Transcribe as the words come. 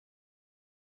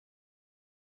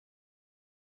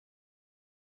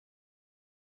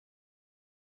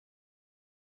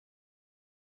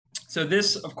So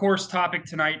this, of course, topic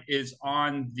tonight is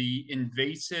on the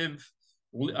invasive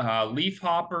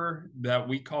leafhopper that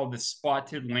we call the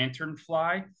spotted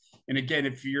lanternfly. And again,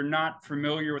 if you're not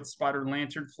familiar with spotted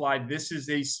lanternfly, this is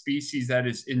a species that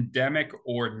is endemic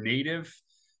or native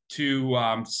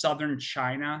to southern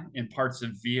China and parts of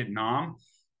Vietnam.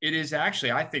 It is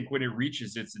actually, I think, when it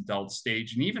reaches its adult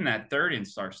stage, and even that third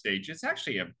instar stage, it's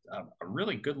actually a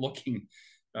really good looking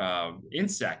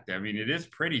insect. I mean, it is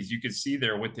pretty, as you can see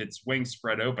there with its wings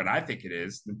spread open. I think it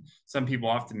is. And some people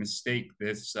often mistake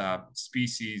this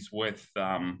species with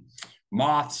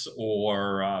moths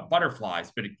or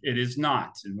butterflies, but it is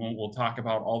not. And we'll talk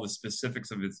about all the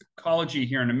specifics of its ecology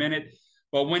here in a minute.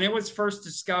 But when it was first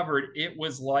discovered, it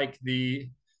was like it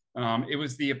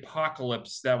was the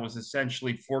apocalypse that was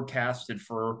essentially forecasted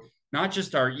for not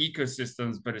just our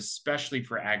ecosystems, but especially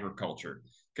for agriculture,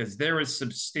 because there is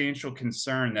substantial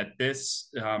concern that this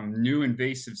new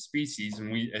invasive species,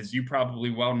 and we, as you probably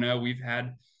well know, we've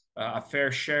had a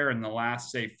fair share in the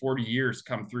last, say, 40 years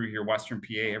come through here, Western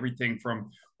PA, everything from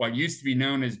what used to be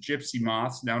known as gypsy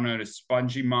moths, now known as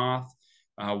spongy moth.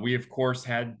 We, of course,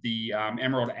 had the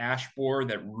emerald ash borer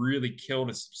that really killed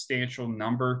a substantial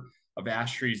number of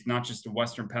ash trees, not just in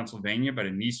Western Pennsylvania, but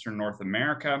in Eastern North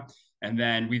America. And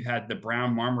then we've had the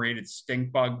brown marmorated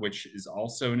stink bug, which is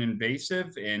also an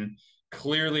invasive and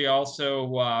clearly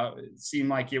also seemed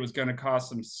like it was going to cause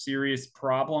some serious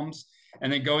problems.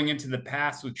 And then going into the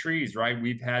past with trees, right?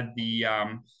 We've had the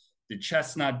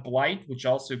chestnut blight, which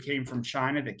also came from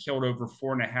China, that killed over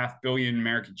 4.5 billion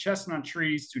American chestnut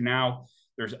trees, to now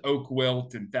there's oak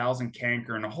wilt and thousand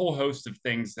canker and a whole host of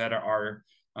things that are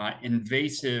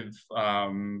invasive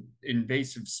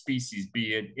species,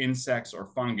 be it insects or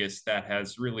fungus, that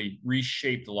has really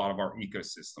reshaped a lot of our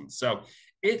ecosystems. So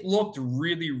it looked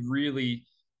really, really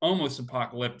almost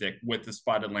apocalyptic with the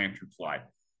spotted lanternfly.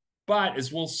 But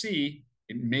as we'll see,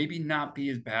 it maybe not be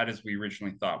as bad as we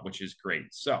originally thought, which is great.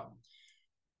 So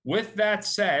with that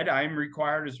said, I'm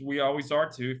required, as we always are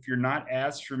to, if you're not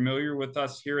as familiar with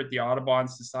us here at the Audubon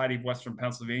Society of Western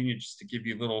Pennsylvania, just to give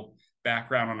you a little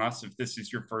background on us, if this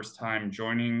is your first time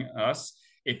joining us.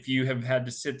 If you have had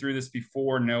to sit through this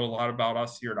before, know a lot about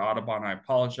us here at Audubon, I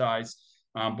apologize.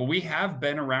 But we have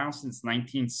been around since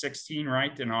 1916,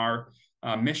 right? And our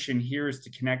mission here is to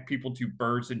connect people to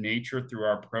birds and nature through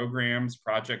our programs,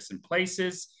 projects, and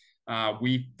places.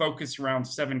 We focus around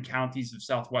 7 counties of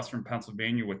southwestern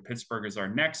Pennsylvania, with Pittsburgh as our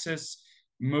nexus,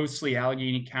 mostly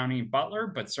Allegheny County and Butler,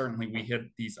 but certainly we hit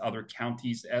these other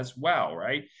counties as well,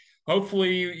 right?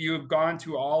 Hopefully you have gone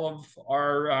to all of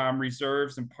our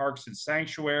reserves and parks and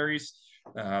sanctuaries.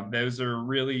 Those are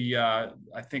really, I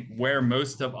think, where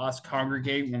most of us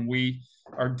congregate when we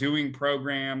are doing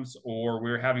programs or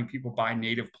we're having people buy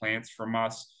native plants from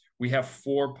us. We have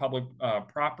 4 public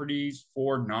properties,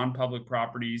 4 non-public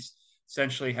properties,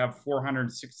 essentially have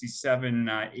 467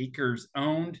 acres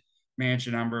owned, manage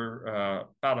a number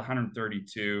about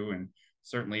 132, and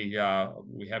certainly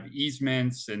we have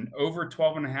easements and over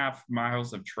 12.5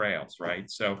 miles of trails, right?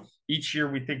 So each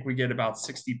year we think we get about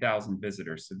 60,000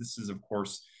 visitors. So this is, of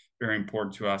course, very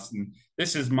important to us. And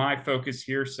this is my focus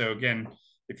here. So again,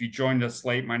 if you joined us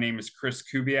late, my name is Chris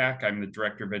Kubiak. I'm the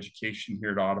Director of Education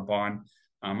here at Audubon.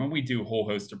 And we do a whole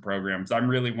host of programs. I'm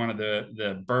really one of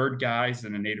the bird guys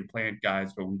and the native plant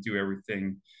guys, but we do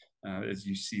everything as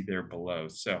you see there below.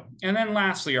 So, and then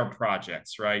lastly, our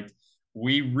projects, right?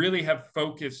 We really have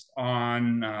focused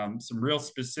on some real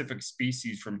specific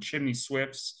species, from chimney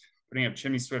swifts, putting up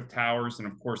chimney swift towers, and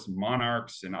of course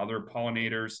monarchs and other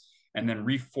pollinators, and then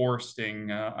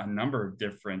reforesting a number of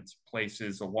different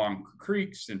places along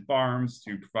creeks and farms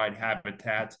to provide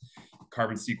habitat,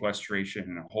 carbon sequestration,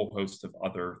 and a whole host of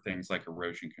other things like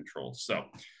erosion control. So,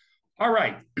 all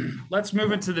right, let's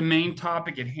move into the main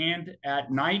topic at hand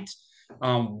at night.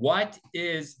 What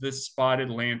is the spotted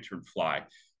lanternfly?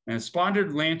 And the spotted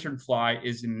lanternfly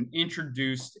is an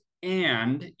introduced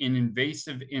and an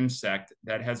invasive insect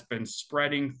that has been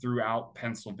spreading throughout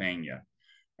Pennsylvania,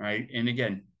 right? And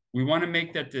again, we want to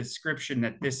make that description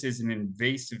that this is an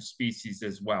invasive species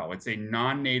as well. It's a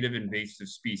non-native invasive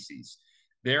species.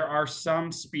 There are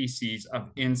some species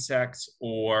of insects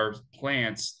or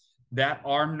plants that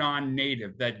are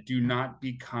non-native that do not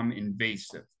become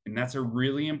invasive. And that's a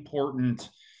really important,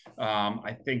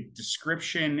 I think,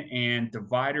 description and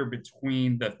divider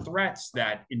between the threats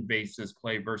that invasives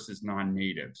play versus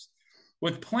non-natives.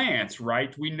 With plants,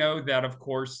 right, we know that, of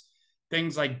course,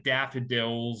 things like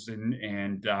daffodils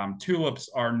and tulips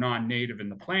are non-native in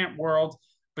the plant world,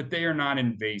 but they are not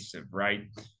invasive, right?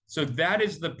 So that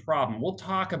is the problem. We'll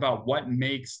talk about what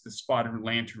makes the spotted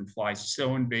lanternfly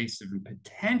so invasive and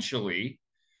potentially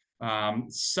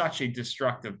such a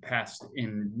destructive pest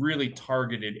in really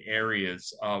targeted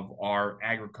areas of our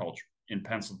agriculture in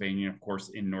Pennsylvania, of course,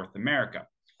 in North America.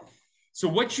 So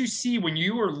what you see when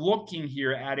you are looking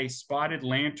here at a spotted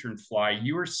lanternfly,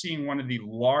 you are seeing one of the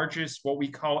largest, what we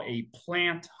call a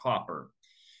plant hopper.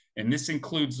 And this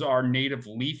includes our native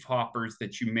leaf hoppers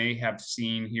that you may have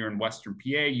seen here in Western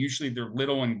PA. Usually they're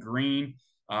little and green,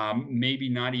 maybe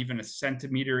not even a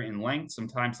centimeter in length,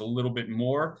 sometimes a little bit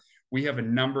more. We have a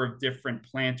number of different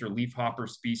plant or leaf hopper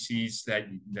species that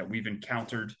we've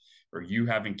encountered, or you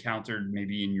have encountered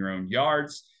maybe in your own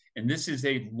yards. And this is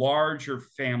a larger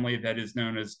family that is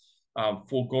known as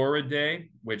Fulgoridae,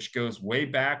 which goes way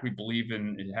back. We believe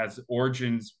it has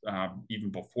origins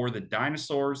even before the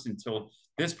dinosaurs, until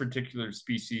this particular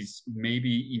species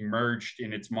maybe emerged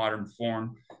in its modern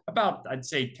form about, I'd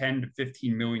say, 10 to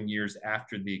 15 million years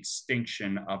after the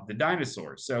extinction of the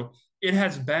dinosaurs. So it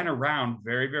has been around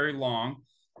very, very long,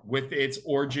 with its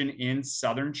origin in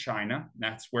southern China.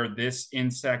 That's where this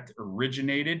insect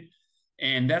originated.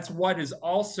 And that's what is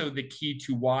also the key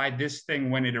to why this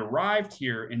thing, when it arrived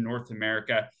here in North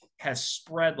America, has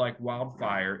spread like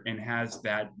wildfire and has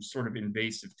that sort of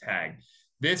invasive tag.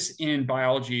 This in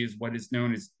biology is what is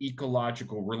known as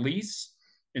ecological release,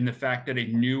 in the fact that a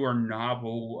new or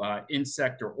novel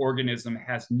insect or organism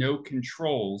has no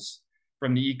controls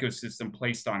from the ecosystem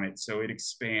placed on it. So it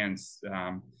expands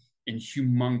in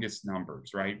humongous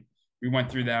numbers, right? We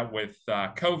went through that with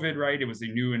COVID, right? It was a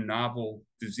new and novel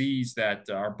disease that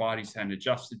our bodies hadn't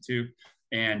adjusted to,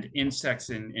 and insects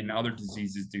and other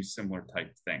diseases do similar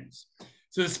type things.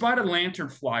 So the spotted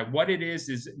lanternfly, what it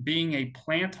is being a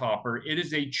plant hopper, it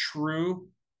is a true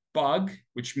bug,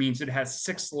 which means it has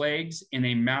 6 legs and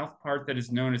a mouth part that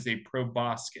is known as a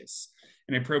proboscis.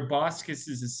 And a proboscis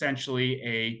is essentially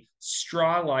a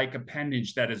straw-like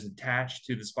appendage that is attached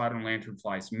to the spotted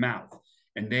lanternfly's mouth.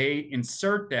 And they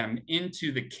insert them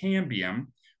into the cambium,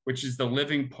 which is the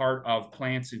living part of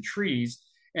plants and trees,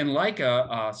 and like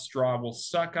a straw, will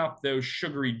suck up those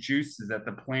sugary juices that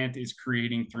the plant is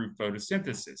creating through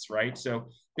photosynthesis, right? So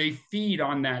they feed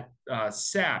on that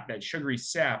sap, that sugary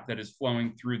sap that is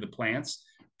flowing through the plants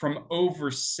from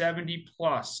over 70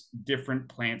 plus different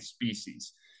plant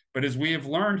species. But as we have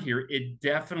learned here, it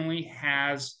definitely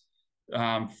has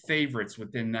favorites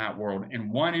within that world. And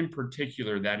one in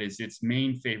particular that is its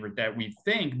main favorite, that we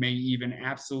think may even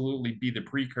absolutely be the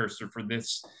precursor for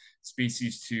this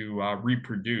species to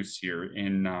reproduce here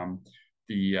in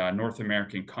the North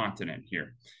American continent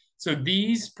here. So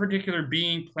these particular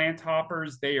being plant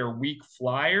hoppers, they are weak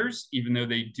flyers, even though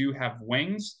they do have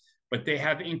wings, but they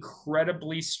have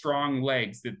incredibly strong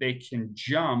legs that they can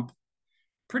jump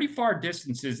pretty far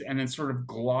distances and then sort of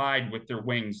glide with their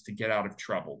wings to get out of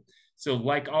trouble. So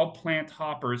like all plant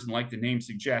hoppers, and like the name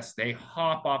suggests, they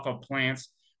hop off of plants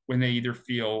when they either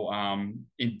feel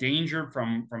endangered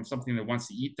from something that wants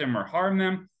to eat them or harm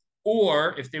them,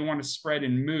 or if they want to spread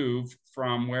and move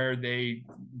from where they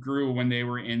grew when they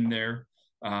were in their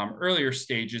earlier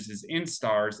stages as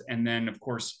instars, and then, of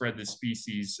course, spread the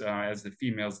species as the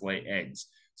females lay eggs.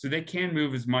 So they can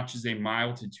move as much as 1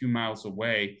 mile to 2 miles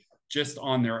away just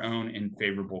on their own in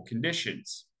favorable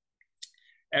conditions.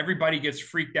 Everybody gets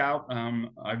freaked out.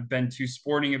 I've been to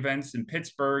sporting events in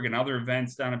Pittsburgh and other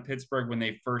events down in Pittsburgh when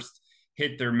they first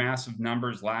hit their massive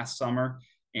numbers last summer.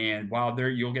 And while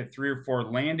you'll get 3 or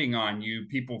 4 landing on you,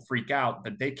 people freak out,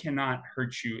 but they cannot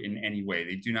hurt you in any way.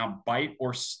 They do not bite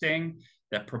or sting.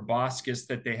 That proboscis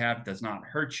that they have does not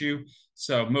hurt you.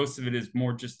 So most of it is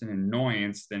more just an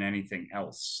annoyance than anything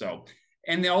else. So,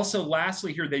 and they also,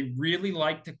 lastly here, they really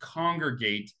like to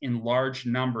congregate in large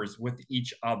numbers with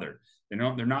each other.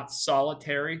 They're not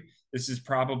solitary. This is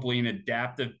probably an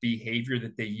adaptive behavior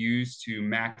that they use to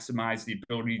maximize the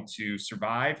ability to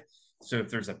survive. So if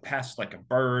there's a pest like a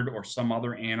bird or some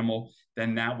other animal,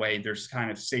 then that way there's kind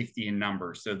of safety in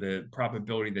numbers. So the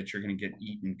probability that you're going to get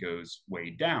eaten goes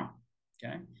way down.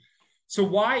 Okay. So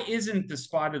why isn't the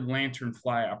spotted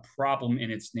lanternfly a problem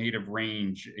in its native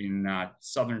range in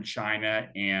southern China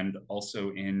and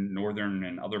also in northern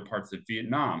and other parts of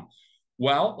Vietnam?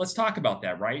 Well, let's talk about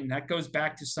that, right? And that goes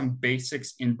back to some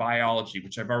basics in biology,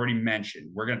 which I've already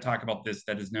mentioned. We're going to talk about this,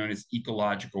 that is known as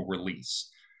ecological release.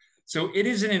 So it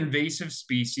is an invasive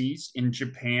species in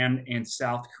Japan and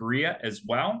South Korea as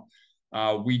well.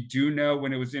 We do know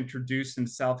when it was introduced in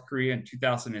South Korea in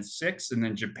 2006 and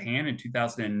then Japan in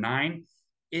 2009,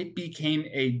 it became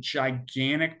a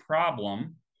gigantic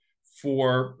problem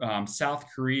for South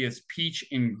Korea's peach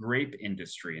and grape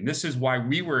industry. And this is why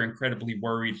we were incredibly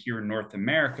worried here in North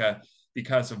America,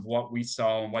 because of what we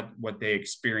saw and what they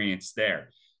experienced there.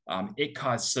 It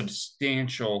caused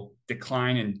substantial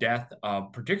decline and death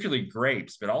of particularly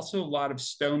grapes, but also a lot of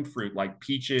stone fruit like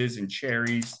peaches and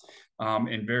cherries,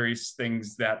 and various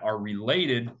things that are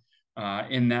related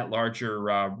in that larger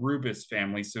rubus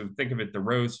family. So think of it, the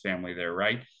rose family there,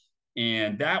 right?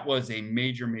 And that was a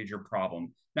major, major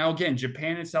problem. Now, again,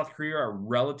 Japan and South Korea are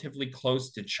relatively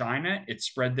close to China. It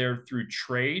spread there through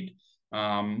trade.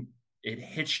 Um, it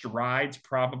hitched rides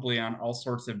probably on all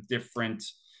sorts of different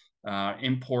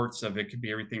imports of it. Could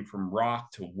be everything from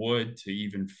rock to wood to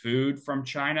even food from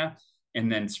China,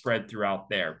 and then spread throughout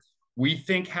there. We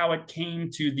think how it came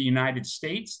to the United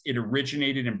States. It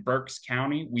originated in Berks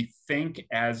County. We think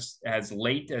as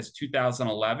late as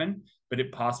 2011, but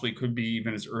it possibly could be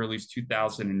even as early as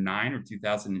 2009 or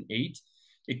 2008.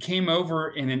 It came over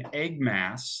in an egg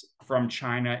mass from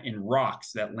China in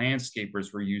rocks that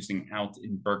landscapers were using out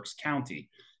in Berks County.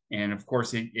 And of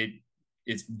course,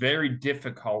 it's very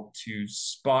difficult to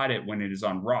spot it when it is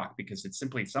on rock because it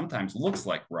simply sometimes looks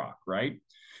like rock, right?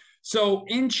 So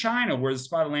in China, where the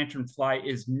spotted lanternfly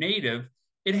is native,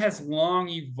 it has long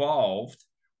evolved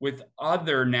with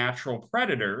other natural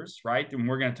predators, right? And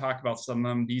we're going to talk about some of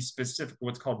them, these specific,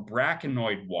 what's called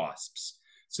brachynoid wasps.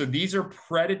 So these are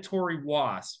predatory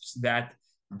wasps that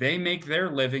they make their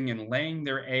living in laying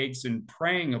their eggs and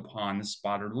preying upon the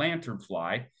spotted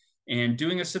lanternfly and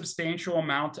doing a substantial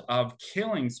amount of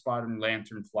killing spotted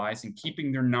lanternflies and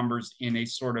keeping their numbers in a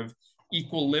sort of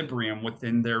equilibrium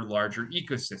within their larger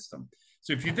ecosystem.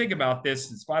 So if you think about this,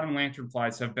 the spotted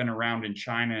lanternflies have been around in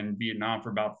China and Vietnam for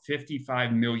about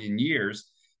 55 million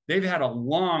years. They've had a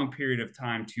long period of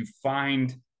time to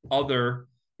find other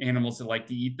animals that like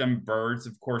to eat them. Birds,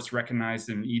 of course, recognize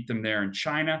them and eat them there in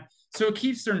China. So it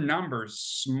keeps their numbers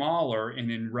smaller and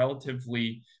in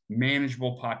relatively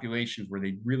manageable populations where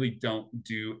they really don't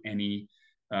do any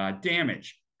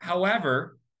damage.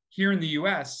 However, here in the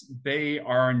US, they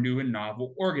are a new and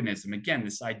novel organism. Again,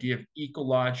 this idea of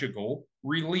ecological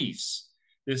release,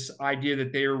 this idea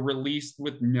that they are released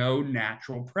with no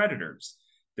natural predators.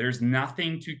 There's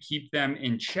nothing to keep them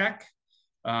in check.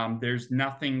 There's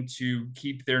nothing to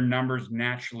keep their numbers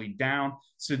naturally down.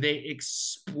 So they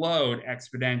explode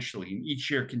exponentially and each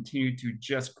year continue to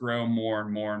just grow more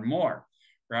and more and more,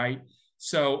 right?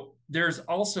 So there's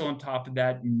also on top of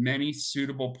that many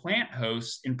suitable plant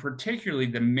hosts, and particularly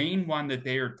the main one that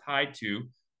they are tied to,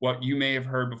 what you may have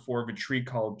heard before of a tree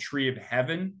called tree of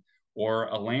heaven or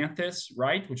Alanthus,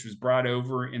 right, which was brought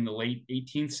over in the late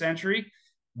 18th century.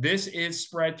 This is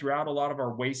spread throughout a lot of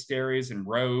our waste areas and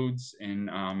roads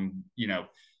and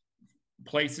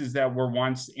places that were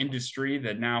once industry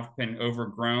that now have been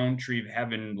overgrown. Tree of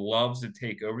heaven loves to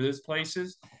take over those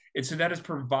places. And so that has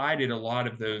provided a lot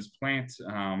of those plants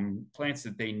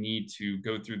that they need to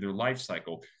go through their life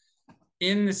cycle.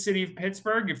 In the city of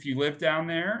Pittsburgh, if you live down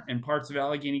there in parts of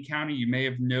Allegheny County, you may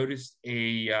have noticed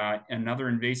another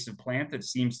invasive plant that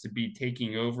seems to be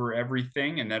taking over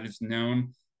everything, and that is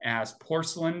known as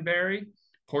porcelain berry.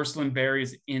 Porcelain berry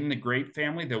is in the grape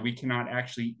family, though we cannot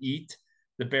actually eat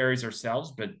the berries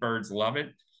ourselves, but birds love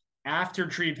it. After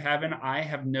tree of heaven, I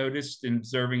have noticed in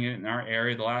observing it in our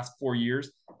area the last 4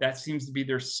 years, that seems to be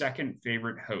their second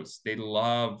favorite host. They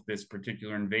love this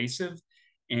particular invasive.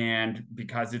 And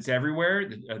because it's everywhere,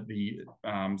 the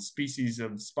species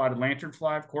of spotted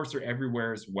lanternfly, of course, are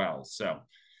everywhere as well. So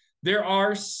there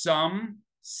are some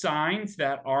signs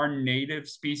that our native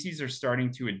species are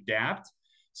starting to adapt.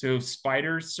 So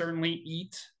spiders certainly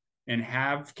eat and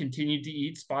have continued to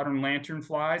eat spotted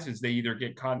lanternflies as they either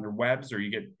get caught in their webs or you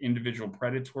get individual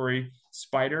predatory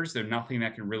spiders. They're nothing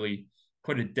that can really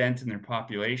put a dent in their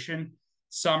population.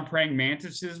 Some praying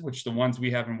mantises, which the ones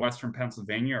we have in Western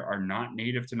Pennsylvania are not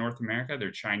native to North America.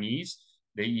 They're Chinese.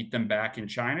 They eat them back in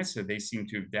China, so they seem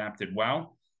to have adapted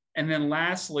well. And then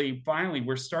lastly, finally,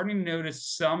 we're starting to notice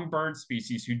some bird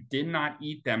species who did not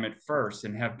eat them at first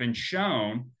and have been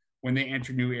shown when they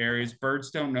enter new areas,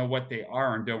 birds don't know what they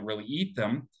are and don't really eat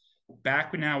them.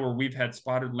 Back now where we've had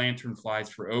spotted lanternflies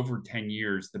for over 10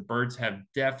 years, the birds have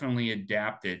definitely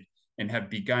adapted and have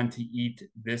begun to eat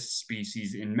this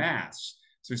species in mass.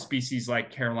 So species like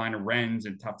Carolina wrens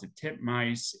and tufted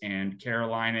titmice and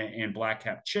Carolina and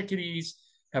black-capped chickadees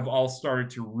have all started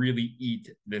to really eat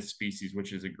this species,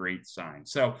 which is a great sign.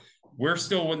 So we're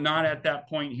still not at that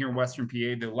point here in Western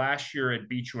PA. The last year at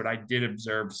Beechwood, I did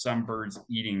observe some birds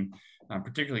eating,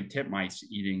 particularly titmice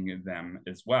eating them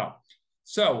as well.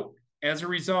 So as a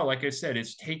result, like I said,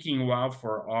 it's taking a while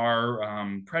for our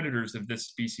predators of this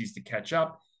species to catch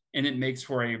up, and it makes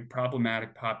for a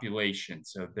problematic population.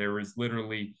 So there is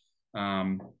literally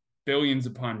billions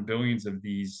upon billions of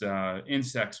these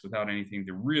insects without anything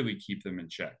to really keep them in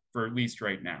check, for at least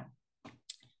right now.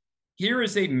 Here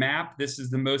is a map. This is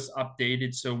the most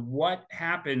updated. So what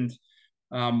happened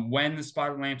when the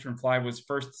spotted lanternfly was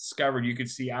first discovered? You could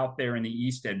see out there in the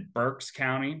east at Berks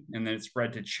County, and then it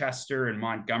spread to Chester and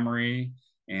Montgomery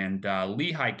and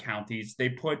Lehigh counties. They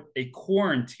put a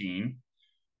quarantine,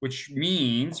 which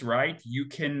means, right, you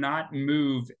cannot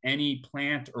move any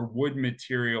plant or wood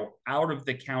material out of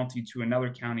the county to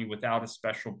another county without a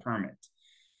special permit.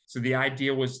 So the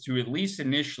idea was to at least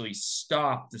initially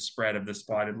stop the spread of the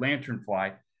spotted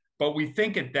lanternfly. But we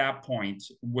think at that point,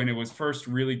 when it was first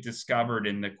really discovered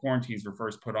and the quarantines were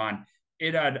first put on,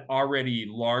 it had already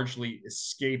largely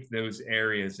escaped those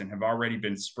areas and have already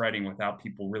been spreading without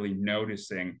people really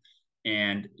noticing.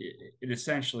 And it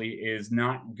essentially is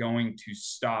not going to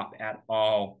stop at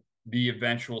all the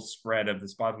eventual spread of the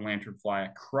spotted lanternfly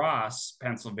across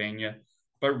Pennsylvania.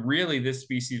 But really, this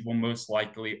species will most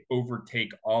likely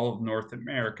overtake all of North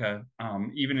America,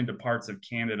 even into parts of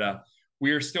Canada. We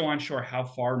are still unsure how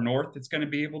far north it's going to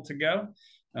be able to go,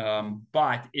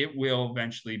 but it will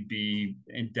eventually be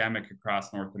endemic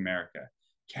across North America.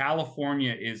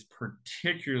 California is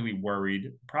particularly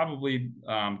worried, probably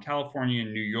California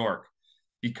and New York,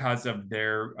 because of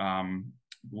their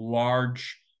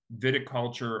large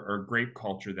viticulture or grape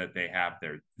culture that they have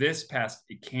there. This pest,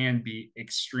 it can be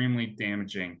extremely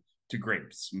damaging to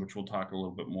grapes, which we'll talk a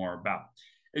little bit more about.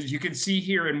 As you can see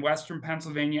here in Western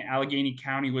Pennsylvania, Allegheny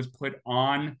County was put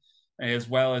on, as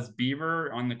well as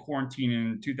Beaver, on the quarantine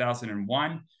in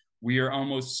 2001. We are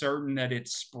almost certain that it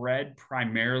spread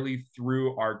primarily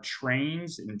through our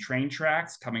trains and train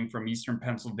tracks coming from Eastern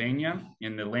Pennsylvania.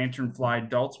 And the lanternfly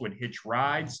adults would hitch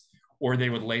rides, or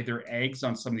they would lay their eggs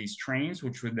on some of these trains,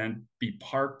 which would then be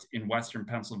parked in Western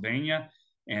Pennsylvania,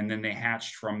 and then they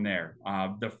hatched from there.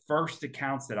 The first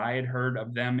accounts that I had heard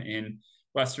of them in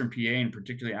Western PA, and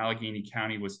particularly Allegheny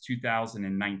County, was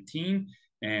 2019.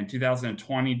 And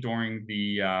 2020, during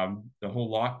the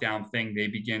whole lockdown thing, they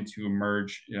began to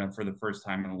emerge for the first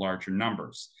time in larger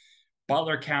numbers.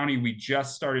 Butler County, we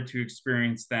just started to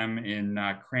experience them in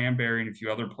Cranberry and a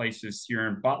few other places here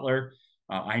in Butler.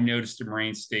 I noticed in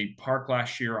Moraine State Park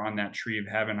last year on that tree of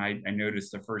heaven, I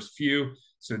noticed the first few.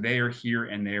 So they are here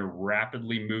and they are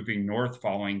rapidly moving north,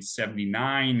 following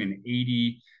 79 and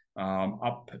 80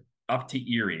 up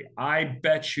to Erie. I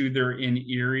bet you they're in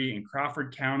Erie and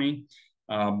Crawford County,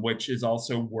 which is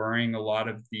also worrying a lot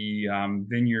of the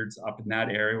vineyards up in that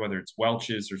area, whether it's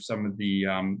Welch's or some of the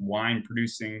wine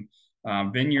producing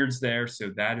vineyards there. So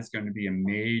that is going to be a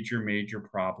major, major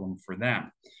problem for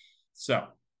them. So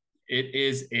it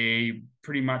is a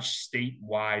pretty much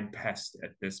statewide pest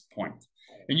at this point.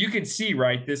 And you can see,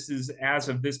 right, this is as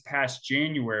of this past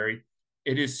January,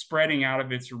 it is spreading out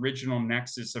of its original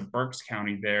nexus of Berks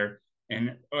County there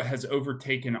and has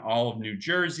overtaken all of New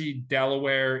Jersey,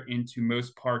 Delaware, into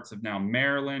most parts of now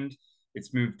Maryland.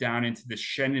 It's moved down into the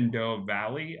Shenandoah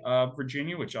Valley of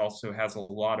Virginia, which also has a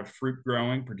lot of fruit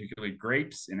growing, particularly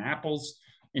grapes and apples,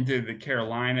 into the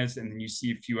Carolinas. And then you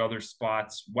see a few other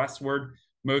spots westward.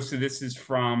 Most of this is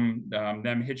from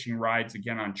them hitching rides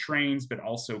again on trains, but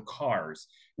also cars.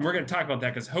 And we're going to talk about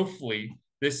that because hopefully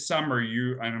this summer,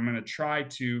 I'm going to try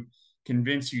to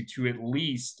convince you to at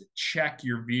least check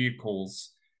your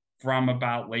vehicles from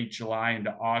about late July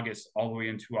into August all the way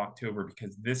into October,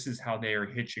 because this is how they are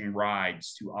hitching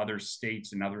rides to other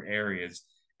states and other areas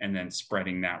and then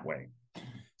spreading that way.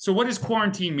 So what does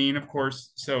quarantine mean? Of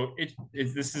course, so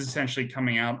this is essentially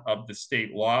coming out of the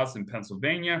state laws in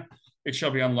Pennsylvania. It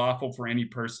shall be unlawful for any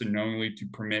person knowingly to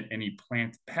permit any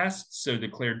plant pests so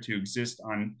declared to exist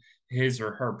on his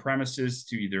or her premises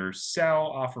to either sell,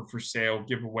 offer for sale,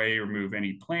 give away, or remove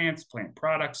any plants, plant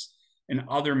products, and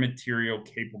other material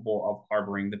capable of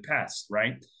harboring the pest,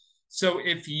 right? So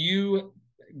if you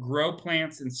grow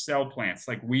plants and sell plants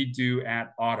like we do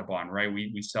at Audubon, right?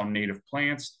 We sell native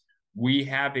plants. We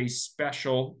have a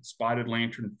special spotted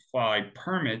lanternfly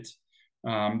permit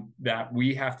that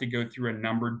we have to go through a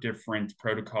number of different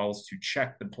protocols to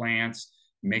check the plants,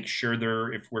 make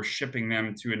sure if we're shipping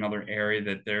them to another area,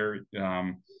 that they're,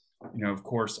 of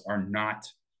course, are not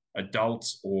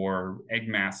adults or egg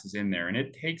masses in there. And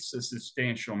it takes a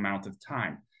substantial amount of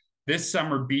time. This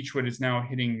summer, beechwood is now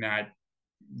hitting that,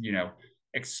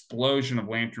 explosion of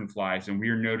lanternflies, and we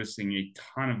are noticing a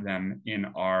ton of them in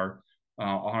our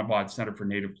Audubon Center for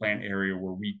Native Plant area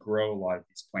where we grow a lot of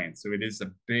these plants. So it is a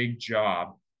big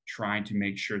job trying to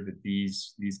make sure that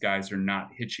these guys are not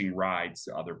hitching rides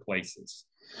to other places.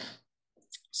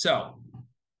 So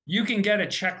you can get a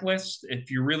checklist if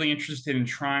you're really interested in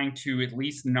trying to at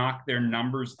least knock their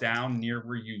numbers down near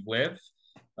where you live.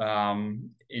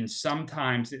 And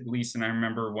sometimes, at least, and I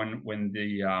remember when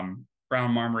the brown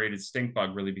marmorated stink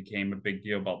bug really became a big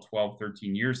deal about 12,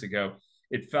 13 years ago.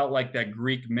 It felt like that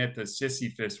Greek myth of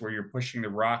Sisyphus, where you're pushing the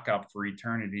rock up for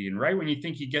eternity. And right when you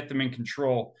think you get them in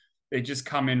control, they just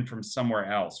come in from somewhere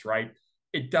else, right?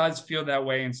 It does feel that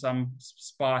way in some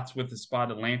spots with the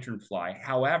spotted lanternfly.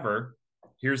 However,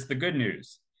 here's the good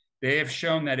news. They have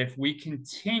shown that if we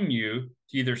continue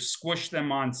to either squish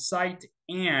them on site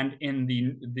and in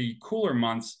the cooler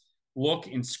months, look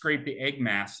and scrape the egg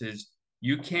masses,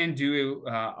 you can do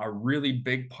a really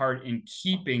big part in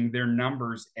keeping their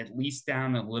numbers at least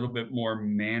down a little bit more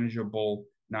manageable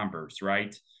numbers,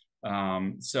 right?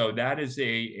 So that is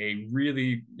a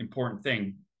really important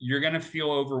thing. You're going to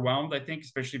feel overwhelmed, I think,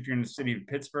 especially if you're in the city of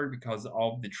Pittsburgh, because of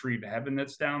all the tree of heaven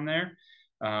that's down there.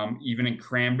 Even in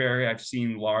Cranberry, I've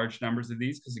seen large numbers of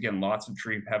these because, again, lots of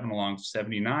tree of heaven along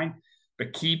 79.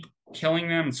 But keep killing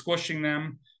them and squishing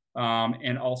them,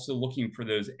 and also looking for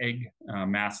those egg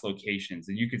mass locations.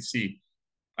 And you could see,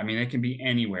 I mean, it can be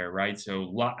anywhere, right?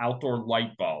 So outdoor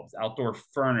light bulbs, outdoor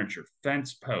furniture,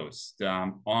 fence posts,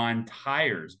 on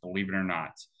tires, believe it or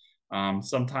not.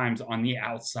 Sometimes on the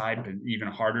outside, but even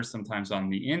harder, sometimes on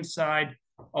the inside,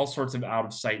 all sorts of out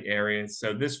of sight areas.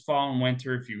 So this fall and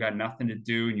winter, if you've got nothing to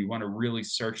do and you want to really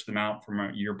search them out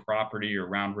from your property or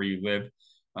around where you live,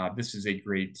 this is a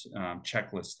great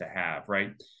checklist to have,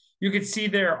 right? You can see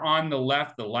there on the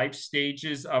left the life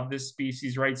stages of this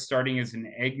species, right? Starting as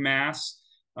an egg mass.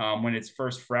 When it's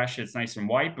first fresh, it's nice and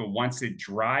white, but once it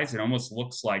dries, it almost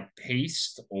looks like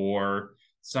paste or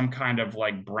some kind of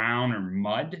like brown or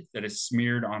mud that is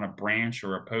smeared on a branch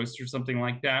or a post or something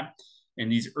like that.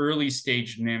 And these early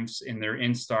stage nymphs in their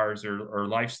instars or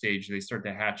life stage, they start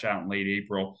to hatch out in late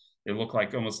April. They look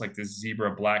like almost like this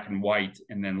zebra, black and white.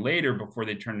 And then later, before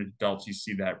they turn into adults, you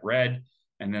see that red.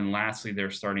 And then lastly, they're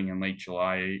starting in late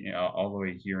July, all the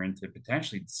way here into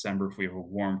potentially December if we have a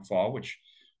warm fall, which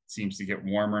seems to get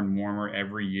warmer and warmer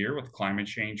every year with climate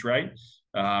change, right?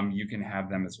 You can have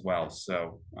them as well.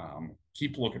 So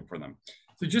keep looking for them.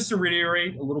 So just to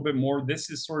reiterate a little bit more,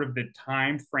 this is sort of the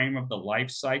time frame of the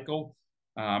life cycle,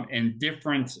 and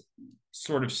different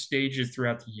sort of stages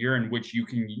throughout the year in which you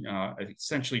can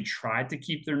essentially try to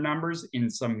keep their numbers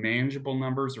in some manageable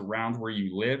numbers around where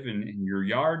you live in your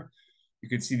yard. You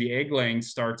can see the egg laying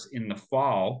starts in the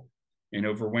fall, and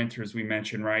over winter, as we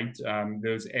mentioned, right?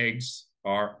 Those eggs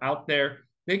are out there.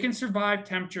 They can survive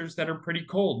temperatures that are pretty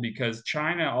cold because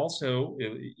China also,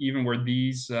 even where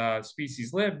these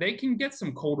species live, they can get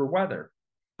some colder weather,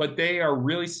 but they are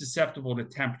really susceptible to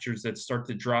temperatures that start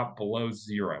to drop below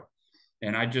zero.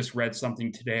 And I just read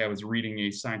something today. I was reading a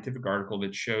scientific article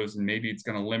that shows, and maybe it's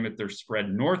going to limit their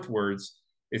spread northwards,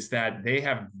 is that they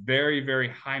have very, very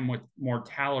high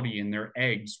mortality in their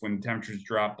eggs when temperatures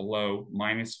drop below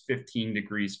minus 15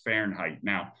 degrees Fahrenheit.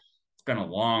 Now, it's been a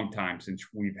long time since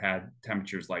we've had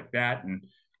temperatures like that. And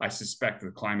I suspect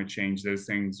with climate change, those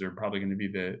things are probably going to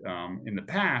be in the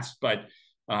past, but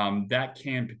that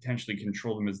can potentially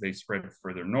control them as they spread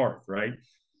further north, right?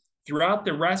 Throughout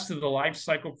the rest of the life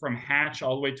cycle from hatch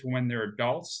all the way to when they're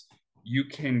adults, you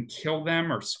can kill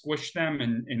them or squish them.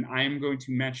 And I am going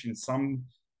to mention some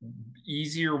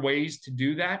easier ways to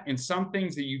do that and some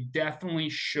things that you definitely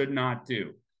should not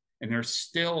do. And there's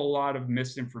still a lot of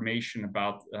misinformation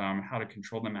about how to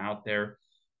control them out there.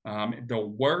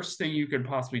 The worst thing you could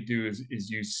possibly do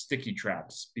is use sticky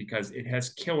traps, because it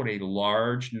has killed a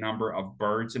large number of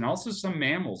birds and also some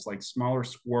mammals like smaller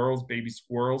squirrels, baby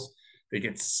squirrels. They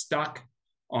get stuck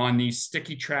on these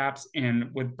sticky traps, and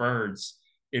with birds,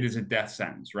 it is a death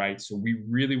sentence, right? So we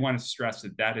really want to stress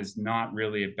that that is not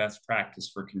really a best practice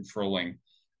for controlling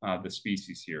the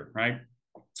species here, right?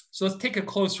 So let's take a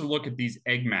closer look at these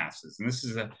egg masses. And this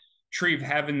is a tree of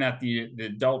heaven that the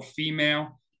adult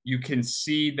female, you can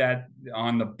see that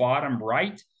on the bottom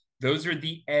right, those are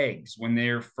the eggs when they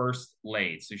are first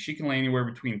laid. So she can lay anywhere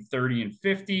between 30 and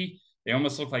 50. They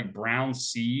almost look like brown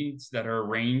seeds that are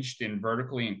arranged in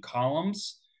vertically in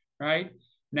columns, right?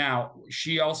 Now,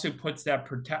 she also puts that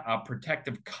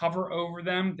protective cover over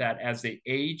them that as they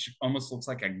age almost looks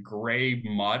like a gray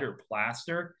mud or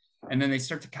plaster. And then they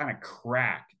start to kind of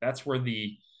crack. That's where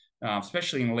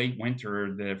especially in late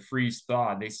winter, the freeze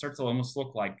thaw, they start to almost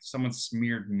look like someone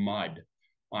smeared mud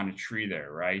on a tree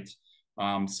there, right?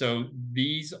 So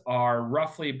these are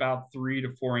roughly about 3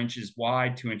 to 4 inches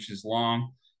wide, 2 inches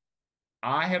long.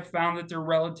 I have found that they're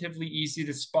relatively easy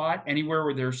to spot anywhere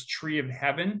where there's tree of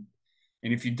heaven.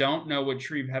 And if you don't know what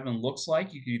tree of heaven looks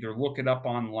like, you can either look it up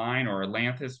online, or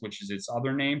Atlantis, which is its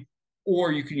other name,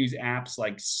 or you can use apps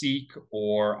like Seek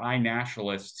or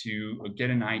iNaturalist to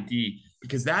get an ID,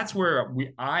 because that's where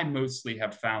I mostly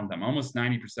have found them. Almost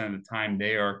 90% of the time,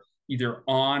 they are either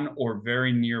on or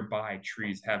very nearby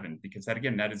trees heaven, because that,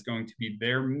 again, that is going to be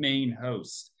their main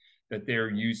host that they're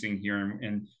using here.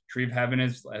 And tree of heaven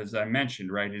is, as I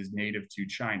mentioned, right, is native to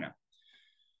China.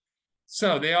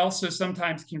 So they also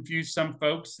sometimes confuse some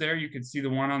folks there. You can see the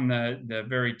one on the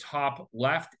very top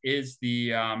left is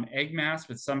the egg mask,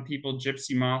 but some people,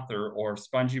 gypsy moth or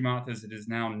spongy moth as it is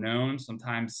now known,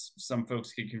 sometimes some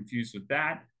folks get confused with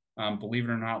that. Believe it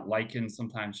or not, lichen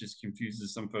sometimes just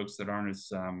confuses some folks that aren't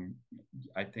as,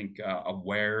 I think,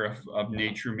 aware of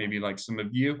nature, maybe like some of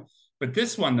you. But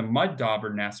this one, the mud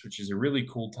dauber nest, which is a really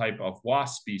cool type of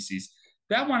wasp species,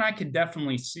 that one I could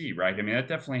definitely see, right? I mean, that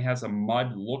definitely has a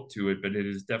mud look to it, but it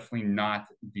is definitely not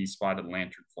the spotted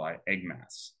lanternfly egg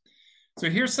mass. So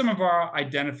here's some of our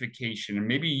identification, and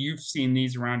maybe you've seen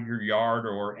these around your yard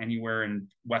or anywhere in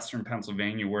Western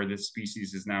Pennsylvania where this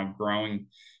species is now growing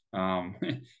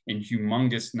in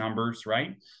humongous numbers,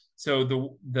 right? So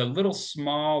the little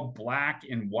small black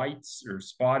and white or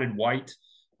spotted white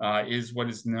is what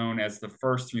is known as the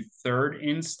first through third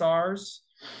instars,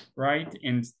 right?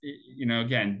 And, you know,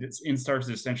 again, this instars is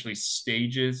essentially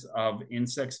stages of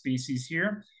insect species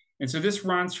here. And so this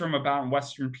runs from about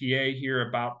Western PA here,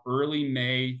 about early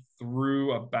May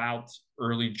through about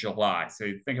early July.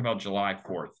 So think about July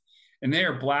 4th. And they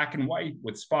are black and white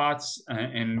with spots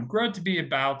and grow to be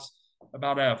about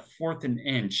a fourth an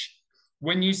inch.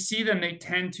 When you see them, they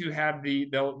tend to have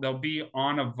they'll be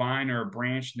on a vine or a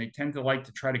branch, and they tend to like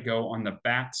to try to go on the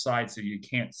back side so you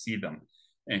can't see them.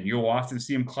 And you'll often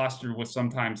see them clustered with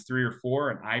sometimes 3 or 4.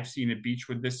 And I've seen at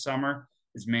Beechwood this summer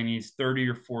as many as 30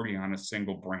 or 40 on a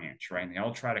single branch, right? And they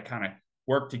all try to kind of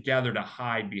work together to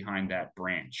hide behind that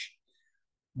branch.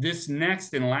 This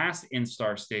next and last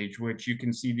instar stage, which you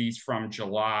can see these from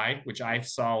July, which I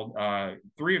saw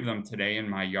 3 of them today in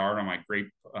my yard on my grape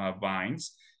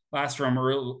vines, last from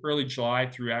early July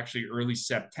through actually early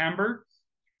September,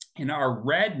 and are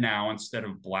red now instead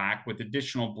of black with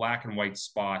additional black and white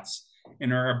spots,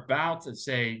 and are about to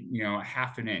say, you know,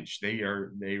 half an inch. They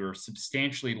are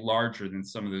substantially larger than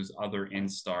some of those other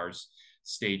instars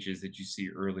stages that you see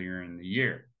earlier in the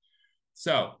year.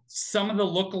 So some of the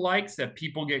lookalikes that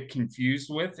people get confused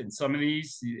with, and some of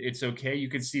these, it's okay. You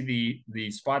can see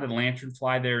the spotted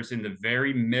lanternfly there is in the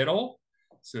very middle.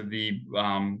 So the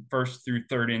first through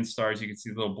third instars, you can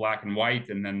see the little black and white,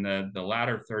 and then the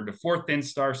latter third to fourth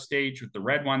instar stage with the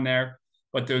red one there.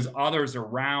 But those others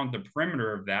around the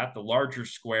perimeter of that, the larger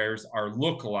squares, are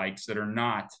lookalikes that are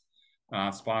not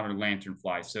spotted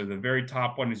lanternfly. So the very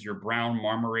top one is your brown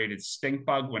marmorated stink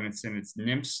bug when it's in its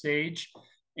nymph stage.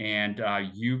 And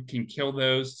you can kill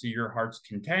those to your heart's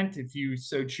content if you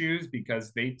so choose,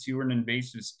 because they too are an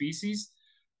invasive species.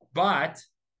 But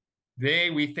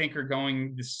we think are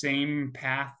going the same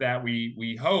path that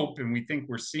we hope and we think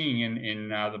we're seeing in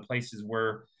the places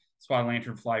where spotted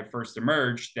lanternfly first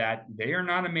emerged, that they are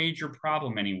not a major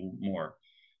problem anymore.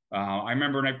 I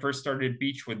remember when I first started at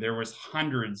Beechwood, there was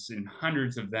hundreds and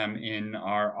hundreds of them in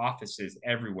our offices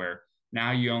everywhere.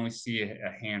 Now you only see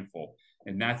a handful.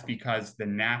 And that's because the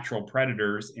natural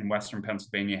predators in Western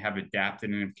Pennsylvania have adapted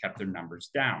and have kept their numbers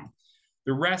down.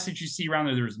 The rest that you see around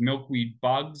there, there's milkweed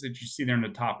bugs that you see there in the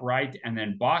top right, and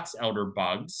then box elder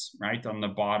bugs, right, on the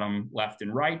bottom left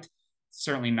and right.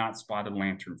 Certainly not spotted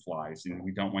lanternflies, and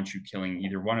we don't want you killing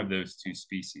either one of those 2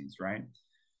 species, right?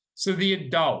 So the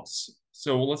adults.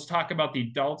 So let's talk about the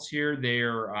adults here.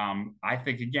 They're, I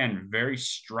think, again, very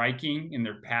striking in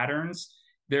their patterns.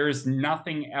 There is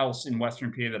nothing else in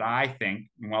Western PA that I think,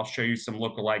 and I'll show you some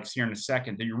lookalikes here in a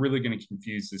second, that you're really going to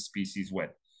confuse this species with.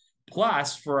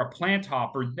 Plus, for a plant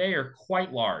hopper, they are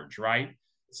quite large, right?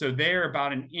 So they're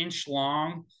about an inch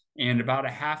long and about a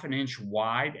half an inch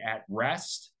wide at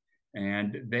rest.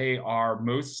 And they are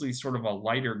mostly sort of a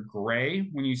lighter gray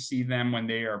when you see them when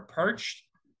they are perched.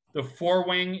 The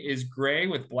forewing is gray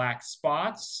with black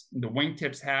spots. The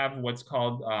wingtips have what's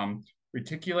called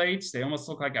reticulates. They almost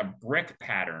look like a brick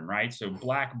pattern, right? So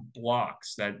black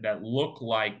blocks that look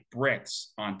like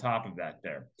bricks on top of that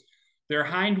there. Their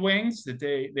hind wings that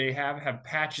they have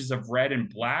patches of red and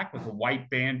black with a white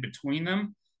band between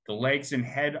them. The legs and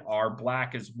head are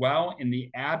black as well, and the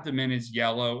abdomen is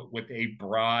yellow with a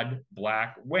broad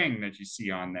black wing that you see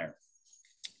on there.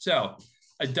 So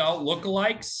adult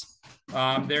lookalikes.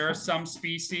 There are some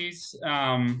species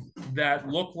that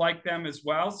look like them as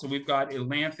well. So we've got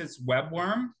Elanthus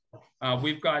webworm.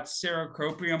 We've got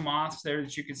Cerocropia moths there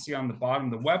that you can see on the bottom.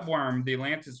 The webworm, the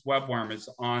Elanthus webworm, is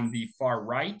on the far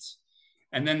right.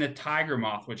 And then the tiger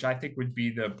moth, which I think would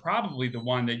be probably the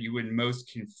one that you would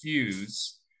most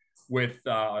confuse with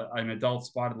an adult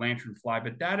spotted lanternfly,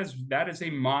 but that is a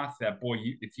moth that, boy,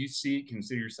 if you see it,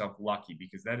 consider yourself lucky,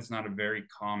 because that is not a very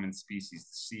common species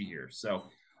to see here. So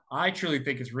I truly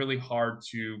think it's really hard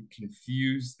to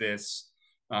confuse this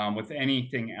with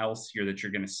anything else here that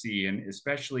you're going to see, and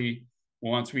especially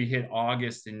once we hit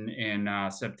August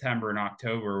and September and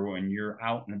October, when you're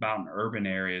out and about in urban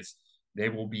areas, they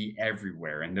will be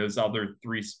everywhere. And those other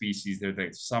three species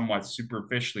that somewhat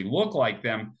superficially look like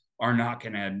them are not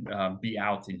going to be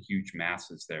out in huge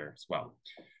masses there as well.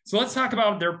 So let's talk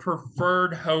about their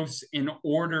preferred hosts in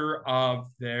order of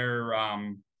their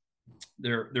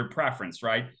preference,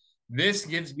 right? This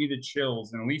gives me the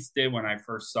chills, and at least did when I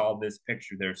first saw this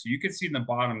picture there. So you can see in the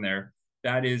bottom there,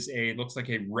 that is looks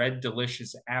like a red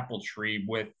delicious apple tree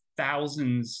with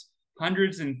thousands,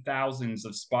 hundreds and thousands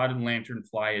of spotted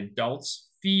lanternfly adults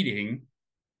feeding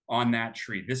on that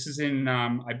tree. This is in,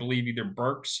 I believe, either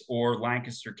Berks or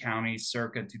Lancaster County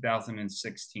circa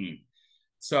 2016.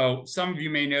 So some of you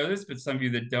may know this, but some of you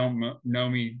that don't know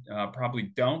me probably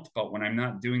don't. But when I'm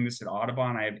not doing this at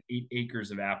Audubon, I have 8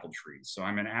 acres of apple trees. So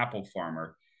I'm an apple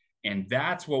farmer. And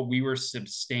that's what we were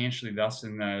substantially, thus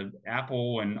in the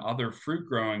apple and other fruit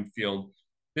growing field,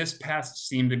 this pest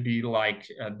seemed to be like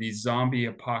the zombie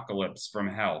apocalypse from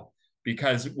hell.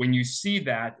 Because when you see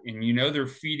that and you know they're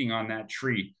feeding on that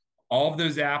tree, all of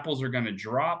those apples are going to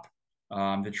drop.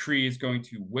 The tree is going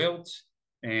to wilt,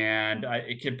 and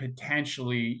it could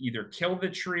potentially either kill the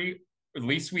tree, at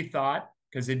least we thought,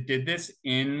 because it did this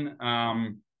in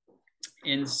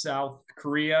South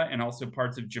Korea and also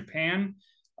parts of Japan.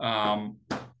 But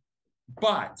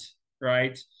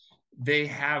right, they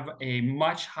have a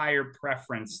much higher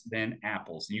preference than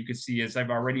apples. And you can see, as I've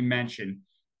already mentioned,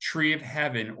 tree of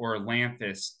heaven or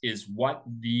Lanthus is what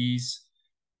these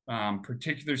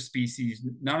particular species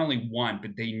not only want,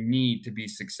 but they need to be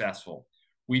successful.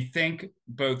 We think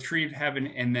both tree of heaven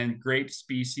and then grape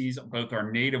species, both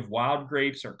our native wild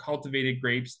grapes, our cultivated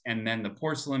grapes, and then the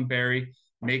porcelain berry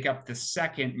make up the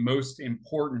second most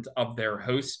important of their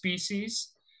host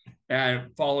species,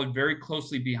 followed very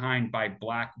closely behind by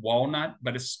black walnut,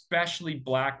 but especially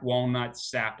black walnut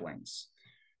saplings.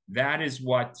 That is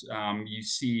what you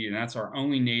see, and that's our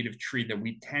only native tree that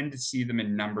we tend to see them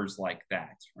in numbers like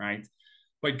that, right?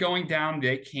 But going down,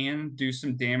 they can do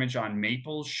some damage on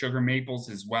maples, sugar maples,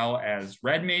 as well as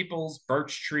red maples,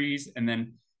 birch trees, and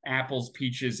then apples,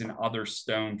 peaches, and other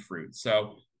stone fruit.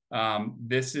 So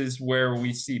this is where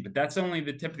we see, but that's only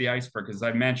the tip of the iceberg, as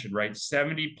I mentioned, right?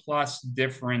 70 plus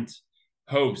different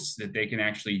hosts that they can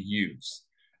actually use.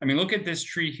 I mean, look at this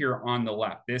tree here on the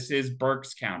left. This is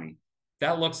Berks County.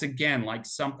 That looks, again, like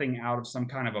something out of some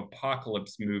kind of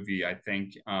apocalypse movie, I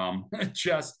think.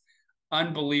 Just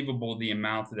unbelievable the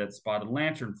amount that spotted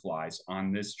lanternflies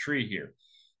on this tree here.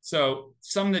 So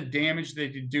some of the damage they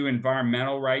do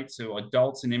environmental, right? So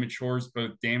adults and immatures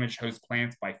both damage host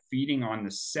plants by feeding on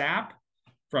the sap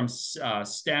from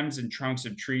stems and trunks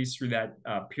of trees through that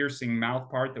piercing mouth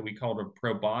part that we call the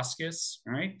proboscis,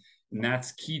 right? And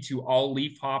that's key to all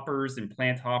leaf hoppers and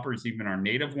plant hoppers, even our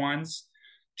native ones.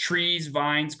 Trees,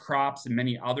 vines, crops, and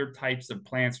many other types of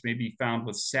plants may be found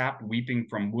with sap weeping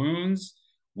from wounds,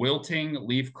 wilting,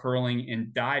 leaf curling, and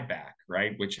dieback,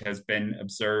 right, which has been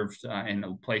observed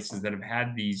in places that have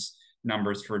had these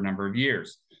numbers for a number of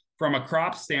years. From a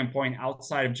crop standpoint,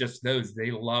 outside of just those,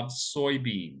 they love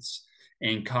soybeans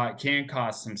and can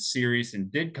cause some serious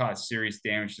and did cause serious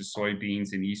damage to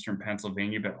soybeans in eastern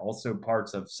Pennsylvania, but also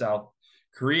parts of South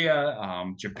Korea,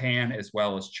 Japan, as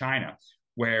well as China,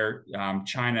 where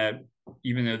China,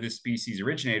 even though this species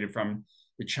originated from,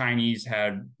 the Chinese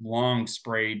had long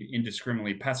sprayed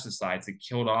indiscriminately pesticides that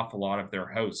killed off a lot of their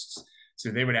hosts.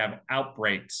 So they would have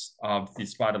outbreaks of the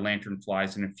spotted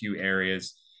lanternflies in a few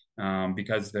areas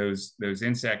because those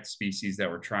insect species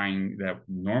that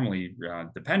normally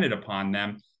depended upon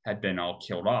them had been all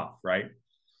killed off, right?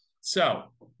 So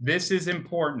this is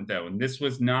important, though, and this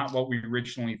was not what we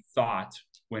originally thought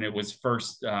when it was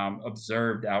first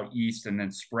observed out east and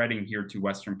then spreading here to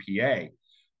Western PA.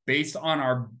 Based on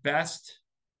our best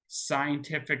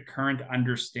scientific current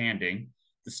understanding,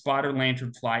 the spotted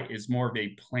lanternfly is more of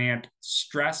a plant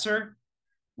stressor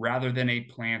rather than a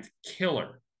plant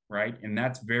killer, right? And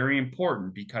that's very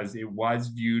important because it was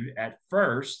viewed at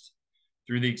first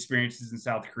through the experiences in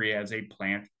South Korea as a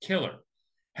plant killer.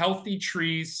 Healthy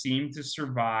trees seem to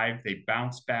survive. They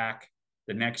bounce back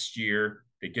the next year.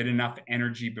 They get enough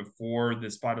energy before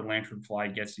the spotted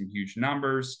lanternfly gets in huge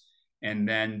numbers, and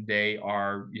then they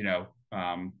are,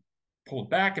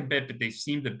 pulled back a bit, but they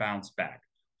seem to bounce back.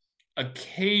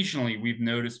 Occasionally, we've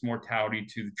noticed mortality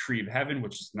to the tree of heaven,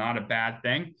 which is not a bad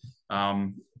thing.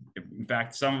 In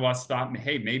fact, some of us thought,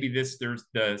 hey, maybe there's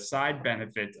the side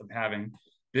benefit of having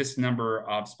this number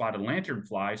of spotted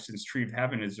lanternflies, since tree of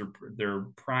heaven is their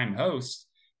prime host.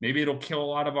 Maybe it'll kill a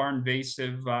lot of our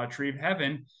invasive tree of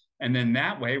heaven. And then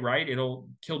that way, right, it'll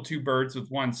kill two birds with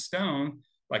one stone.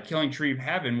 By killing tree of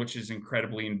heaven, which is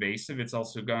incredibly invasive, it's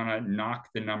also going to knock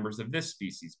the numbers of this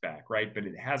species back, right? But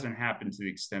it hasn't happened to the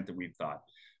extent that we've thought.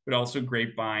 But also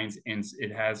grapevines, and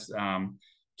it has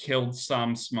killed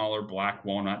some smaller black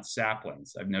walnut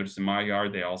saplings. I've noticed in my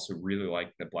yard, they also really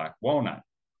like the black walnut,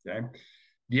 okay?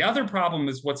 The other problem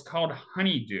is what's called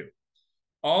honeydew.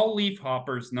 All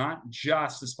leafhoppers, not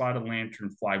just the spotted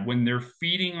lanternfly, when they're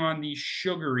feeding on these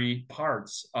sugary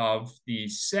parts of the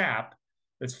sap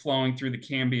that's flowing through the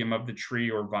cambium of the tree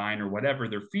or vine or whatever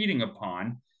they're feeding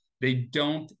upon, they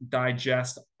don't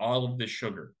digest all of the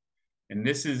sugar. And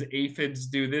this is aphids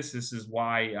do this. This is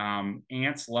why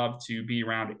ants love to be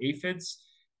around aphids.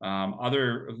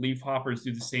 Other leafhoppers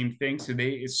do the same thing. So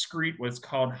they excrete what's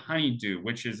called honeydew,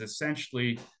 which is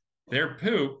essentially their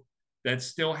poop that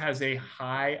still has a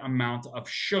high amount of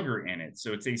sugar in it.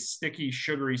 So it's a sticky,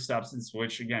 sugary substance,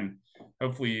 which again,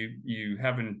 hopefully you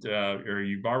haven't or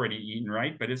you've already eaten,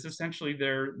 right? But it's essentially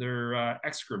their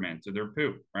excrement or their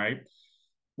poop, right?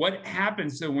 What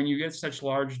happens so when you get such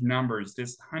large numbers,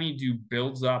 this honeydew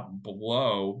builds up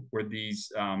below where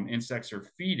these insects are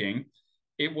feeding.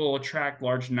 It will attract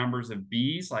large numbers of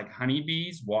bees like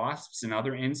honeybees, wasps, and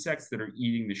other insects that are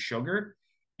eating the sugar.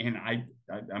 And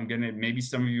I'm gonna, maybe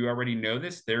some of you already know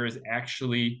this, there is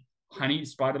actually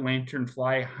spotted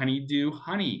lanternfly honeydew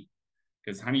honey,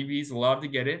 because honeybees love to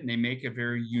get it and they make a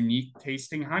very unique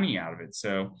tasting honey out of it.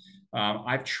 So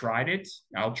I've tried it.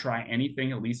 I'll try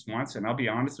anything at least once. And I'll be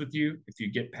honest with you, if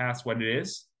you get past what it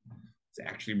is, it's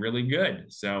actually really good.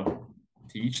 So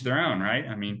to each their own, right?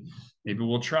 I mean, maybe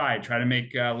we'll try to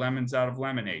make lemons out of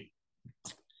lemonade.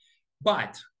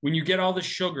 But when you get all the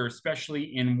sugar,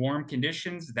 especially in warm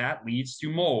conditions, that leads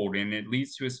to mold, and it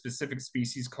leads to a specific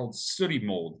species called sooty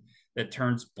mold that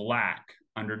turns black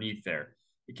underneath there.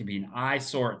 It can be an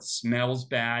eyesore, it smells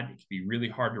bad, it can be really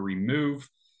hard to remove.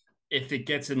 If it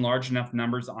gets in large enough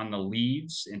numbers on the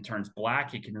leaves and turns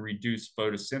black, it can reduce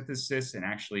photosynthesis and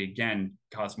actually, again,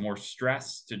 cause more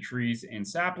stress to trees and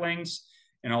saplings,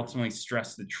 and ultimately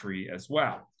stress the tree as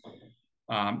well.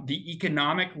 The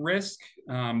economic risk,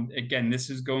 again, this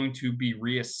is going to be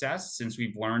reassessed since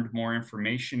we've learned more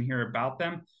information here about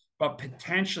them, but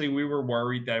potentially we were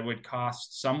worried that it would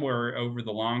cost somewhere over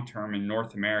the long term in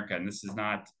North America, and this is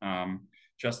not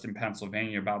just in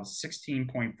Pennsylvania, about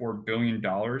 $16.4 billion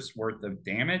worth of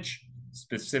damage,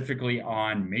 specifically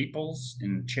on maples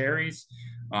and cherries.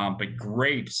 But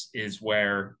grapes is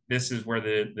where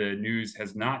the news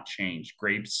has not changed.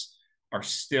 Grapes are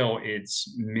still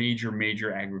its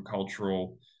major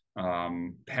agricultural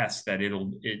pest that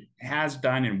it has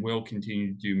done and will continue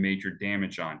to do major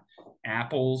damage on.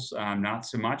 Apples, not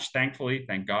so much, thankfully.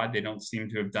 Thank God they don't seem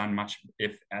to have done much,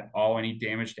 if at all, any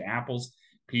damage to apples.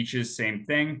 Peaches, same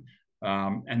thing.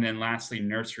 And then lastly,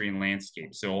 nursery and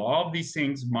landscape. So all of these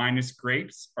things minus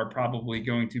grapes are probably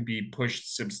going to be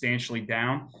pushed substantially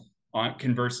down.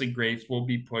 Conversely, grapes will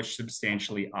be pushed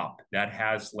substantially up. That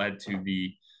has led to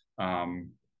the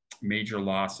major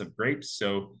loss of grapes.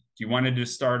 So if you wanted to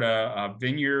start a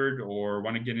vineyard or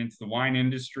want to get into the wine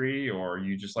industry, or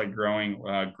you just like growing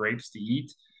grapes to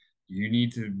eat, you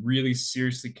need to really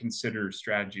seriously consider a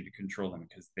strategy to control them,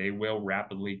 because they will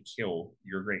rapidly kill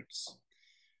your grapes.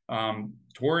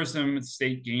 Tourism,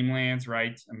 state game lands,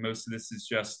 right? And most of this is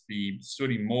just the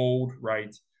sooty mold,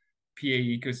 right? PA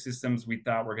ecosystems we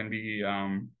thought were going to be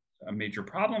a major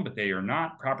problem, but they are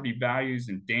not. Property values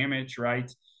and damage, right?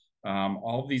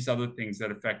 All of these other things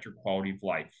that affect your quality of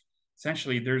life.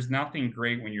 Essentially, there's nothing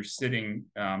great when you're sitting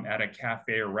at a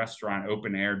cafe or restaurant,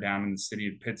 open air down in the city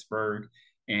of Pittsburgh,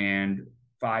 and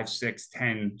 5, 6,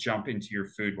 10 jump into your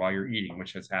food while you're eating,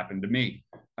 which has happened to me.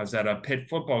 I was at a Pitt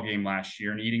football game last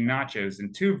year and eating nachos,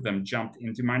 and 2 of them jumped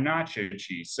into my nacho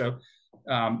cheese. So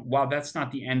while that's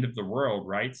not the end of the world,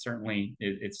 right? Certainly,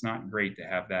 it's not great to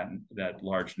have that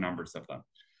large numbers of them.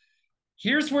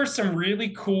 Here's where some really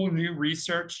cool new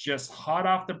research just hot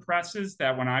off the presses,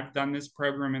 that when I've done this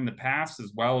program in the past,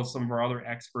 as well as some of our other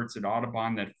experts at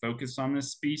Audubon that focus on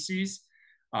this species,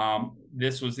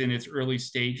 this was in its early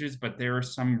stages, but there are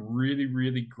some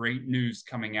really great news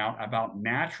coming out about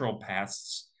natural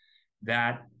pests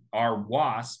that are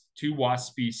two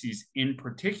wasp species in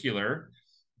particular,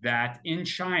 that in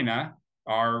China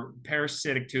are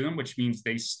parasitic to them, which means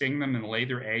they sting them and lay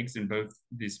their eggs in both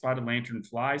the spotted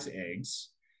lanternfly's eggs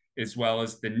as well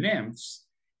as the nymphs.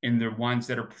 and the ones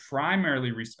that are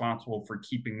primarily responsible for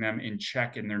keeping them in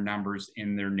check in their numbers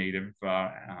in their native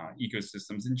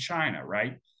ecosystems in China,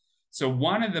 right? So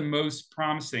one of the most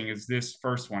promising is this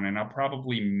first one, and I'll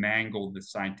probably mangle the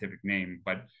scientific name,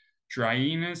 but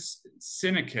Dryaenus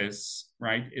sinicus,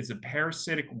 right, is a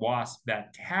parasitic wasp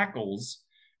that tackles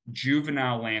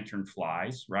juvenile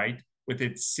lanternflies, right, with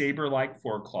its saber-like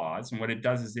foreclaws. And what it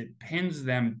does is it pins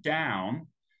them down,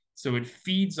 so it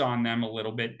feeds on them a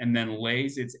little bit and then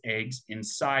lays its eggs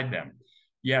inside them.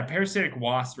 Yeah, parasitic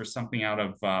wasps are something out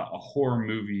of a horror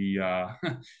movie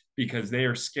because they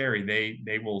are scary.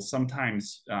 They will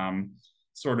sometimes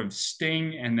sort of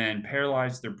sting and then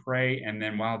paralyze their prey, and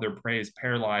then while their prey is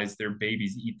paralyzed, their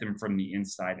babies eat them from the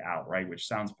inside out, right? Which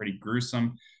sounds pretty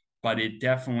gruesome, but it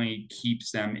definitely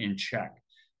keeps them in check.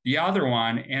 The other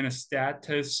one,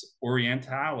 Anastatus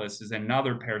orientalis, is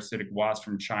another parasitic wasp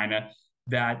from China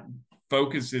that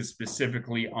focuses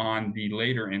specifically on the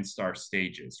later instar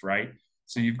stages, right?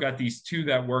 So you've got these two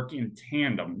that work in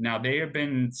tandem. Now, they have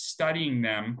been studying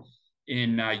them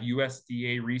in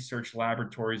USDA research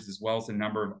laboratories as well as a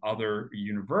number of other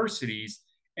universities.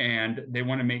 And they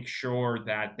want to make sure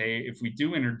that if we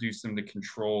do introduce them to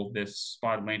control this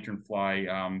spotted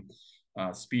lanternfly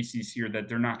species here, that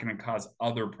they're not going to cause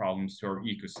other problems to our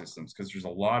ecosystems, because there's a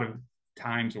lot of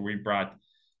times where we brought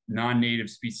non-native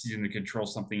species into control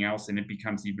something else, and it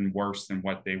becomes even worse than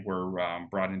what they were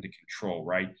brought into control,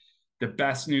 right? The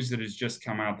best news that has just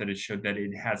come out that has showed that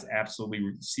it has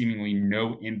absolutely seemingly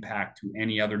no impact to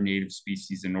any other native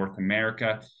species in North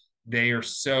America. They are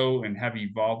so and have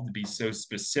evolved to be so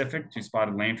specific to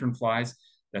spotted lanternflies.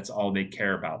 That's all they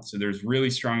care about. So there's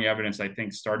really strong evidence, I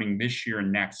think, starting this year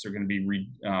and next, they're going to be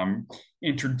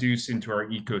introduced into our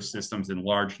ecosystems in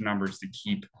large numbers to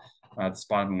keep the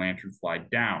spotted lanternfly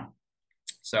down.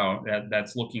 So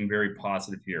that's looking very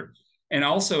positive here. And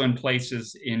also in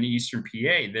places in eastern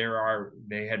PA,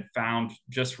 they had found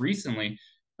just recently,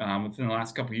 within the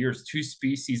last couple of years, 2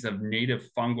 species of native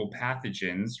fungal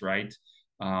pathogens, right?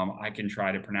 I can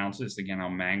try to pronounce this again, I'll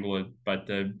mangle it, but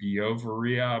the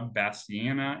Beauveria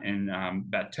bassiana and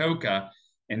Batoka,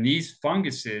 and these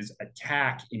funguses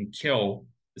attack and kill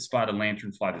the spotted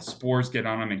lanternfly. The spores get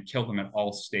on them and kill them at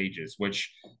all stages, which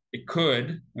it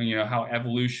could, how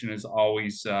evolution is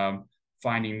always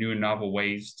finding new and novel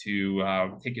ways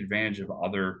to take advantage of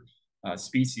other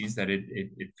species that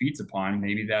it feeds upon.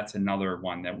 Maybe that's another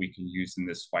one that we can use in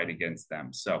this fight against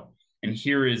them. So, and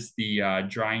here is the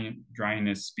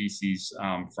Dryaenus species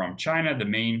from China, the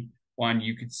main one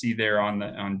you could see there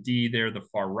on D there, the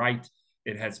far right.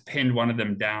 It has pinned one of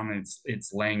them down, and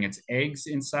it's laying its eggs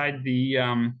inside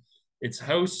its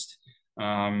host.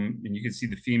 And you can see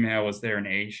the female is there in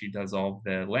A. She does all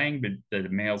the laying, but the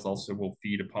males also will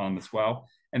feed upon them as well.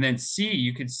 And then C,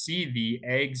 you can see the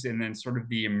eggs and then sort of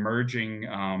the emerging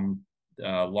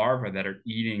larvae that are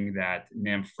eating that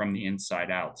nymph from the inside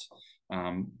out.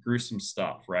 Gruesome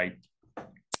stuff, right?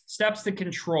 Steps to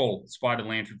control spotted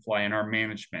lanternfly in our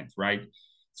management, right?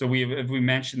 So we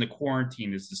mentioned the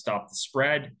quarantine is to stop the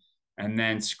spread, and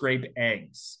then scrape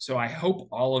eggs. So I hope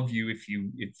all of you, if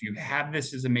you have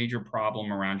this as a major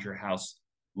problem around your house,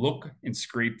 look and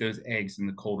scrape those eggs in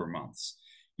the colder months.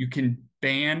 You can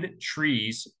ban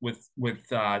trees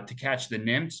to catch the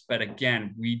nymphs, but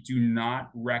again, we do not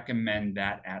recommend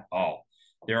that at all.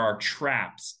 There are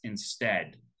traps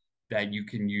instead that you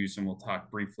can use, and we'll talk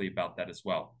briefly about that as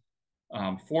well.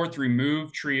 Fourth,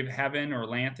 remove tree of heaven or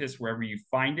lantus wherever you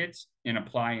find it, and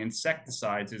apply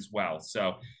insecticides as well.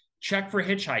 So check for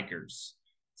hitchhikers.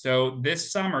 So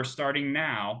this summer, starting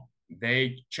now,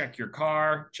 they check your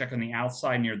car, check on the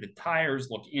outside near the tires,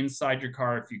 look inside your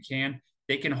car if you can.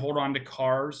 They can hold on to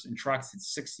cars and trucks at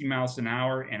 60 miles an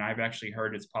hour, and I've actually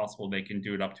heard it's possible they can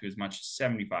do it up to as much as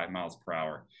 75 miles per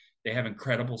hour. They have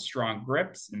incredible strong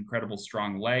grips, incredible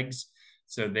strong legs,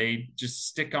 so they just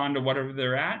stick on to whatever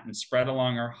they're at and spread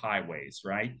along our highways,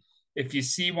 right? If you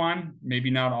see one, maybe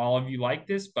not all of you like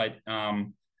this, but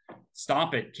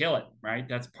stomp it, kill it, right?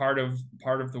 That's part of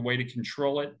the way to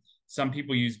control it. Some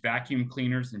people use vacuum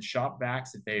cleaners and shop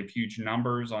vacs if they have huge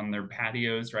numbers on their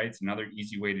patios, right? It's another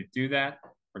easy way to do that,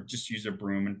 or just use a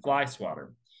broom and fly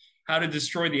swatter. How to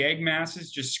destroy the egg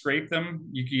masses, just scrape them.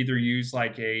 You can either use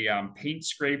like a paint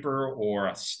scraper or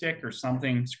a stick or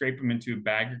something, scrape them into a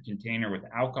bag or container with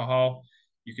alcohol.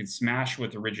 You can smash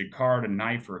with a rigid card, a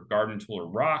knife, or a garden tool or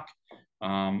rock.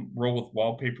 Roll with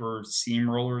wallpaper, seam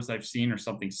rollers I've seen, or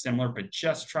something similar, but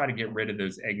just try to get rid of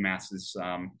those egg masses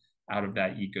out of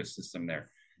that ecosystem there.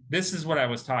 This is what I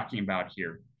was talking about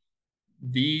here.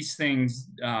 These things,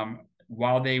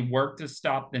 while they work to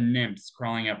stop the nymphs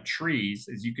crawling up trees,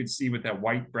 as you could see with that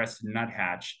white-breasted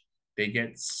nuthatch, they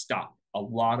get stuck. A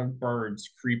lot of birds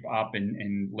creep up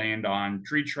and land on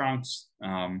tree trunks,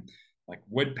 like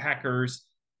woodpeckers.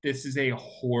 This is a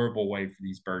horrible way for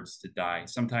these birds to die.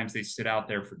 Sometimes they sit out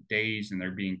there for days and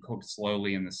they're being cooked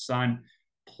slowly in the sun.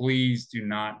 Please do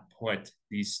not put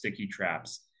these sticky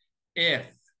traps. If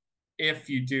if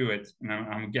you do it,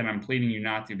 and I'm pleading you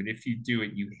not to, but if you do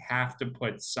it, you have to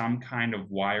put some kind of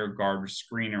wire guard or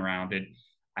screen around it.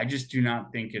 I just do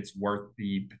not think it's worth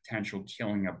the potential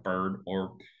killing a bird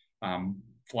or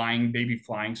baby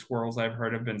flying squirrels. I've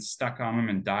heard have been stuck on them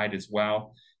and died as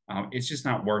well. It's just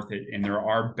not worth it. And there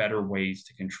are better ways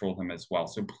to control them as well.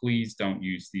 So please don't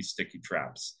use these sticky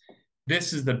traps.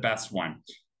 This is the best one.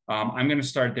 I'm going to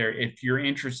start there. If you're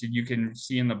interested, you can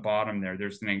see in the bottom there,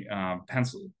 there's an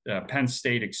Penn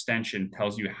State extension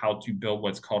tells you how to build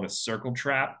what's called a circle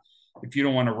trap. If you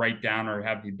don't want to write down or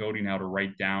have the ability now to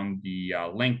write down the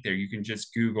link there, you can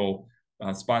just Google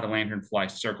Spotted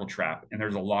Lanternfly circle trap. And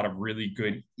there's a lot of really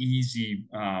good, easy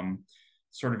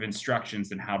sort of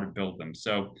instructions on how to build them.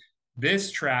 So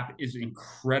this trap is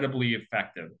incredibly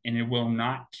effective, and it will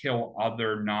not kill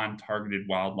other non-targeted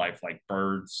wildlife like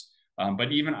birds,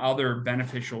 but even other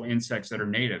beneficial insects that are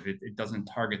native. It doesn't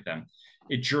target them.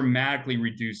 It dramatically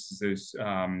reduces those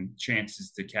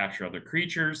chances to capture other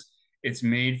creatures. It's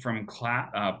made from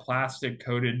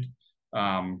plastic-coated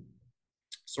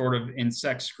sort of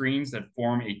insect screens that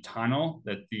form a tunnel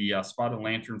that the spotted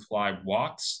lanternfly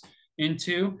walks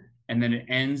into, and then it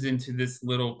ends into this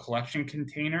little collection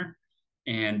container.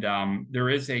 And there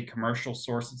is a commercial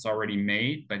source that's already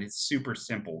made, but it's super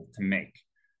simple to make.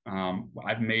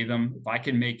 I've made them. If I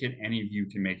can make it, any of you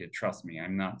can make it. Trust me,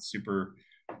 I'm not super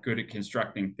good at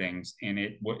constructing things, and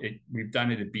we've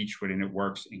done it at Beechwood, and it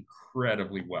works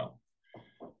incredibly well.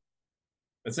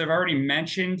 As I've already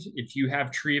mentioned, if you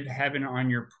have tree of heaven on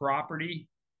your property,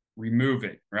 remove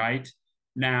it, right?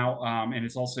 Now, and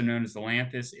it's also known as the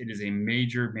lanthus. It is a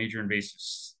major, major invasive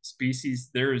species.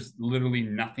 There is literally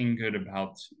nothing good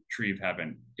about tree of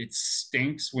heaven. It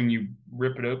stinks when you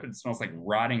rip it open. It smells like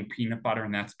rotting peanut butter,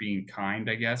 and that's being kind,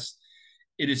 I guess.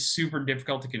 It is super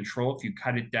difficult to control. If you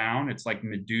cut it down, it's like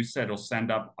Medusa. It'll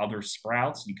send up other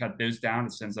sprouts. You cut those down,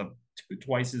 it sends up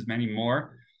twice as many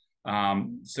more.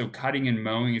 So cutting and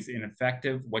mowing is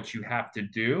ineffective. What you have to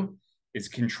do is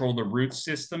control the root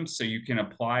system so you can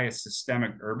apply a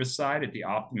systemic herbicide at the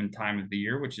optimum time of the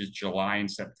year, which is July and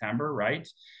September, right?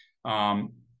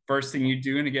 First thing you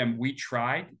do, and again, we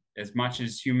tried as much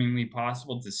as humanly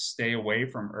possible to stay away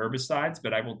from herbicides,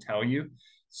 but I will tell you,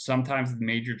 sometimes the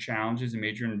major challenges and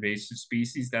major invasive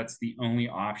species, that's the only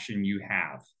option you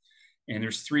have. And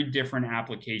there's 3 different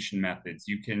application methods.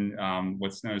 You can,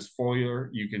 what's known as foliar,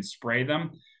 you can spray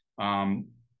them.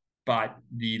 But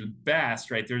the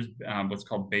best, right, there's what's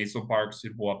called basal bark,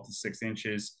 suitable up to 6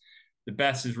 inches. The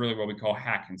best is really what we call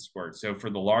hack and squirt. So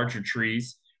for the larger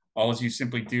trees, all you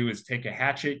simply do is take a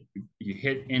hatchet, you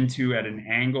hit into at an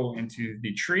angle into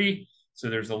the tree. So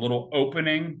there's a little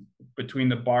opening between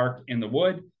the bark and the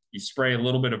wood. You spray a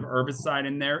little bit of herbicide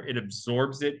in there. It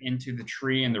absorbs it into the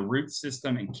tree and the root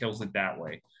system and kills it that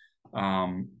way.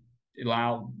 It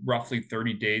allows roughly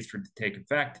 30 days for it to take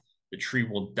effect. The tree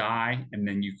will die, and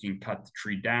then you can cut the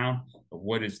tree down. The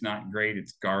wood is not great.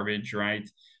 It's garbage, right?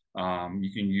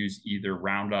 You can use either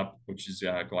Roundup, which is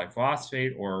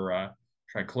glyphosate, or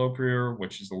triclopyr,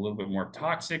 which is a little bit more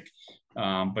toxic.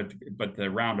 But the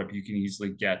Roundup you can easily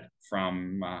get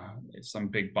from some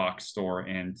big box store,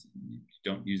 and you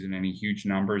don't use it in any huge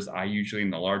numbers. I usually,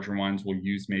 in the larger ones, will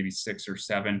use maybe 6 or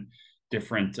 7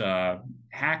 different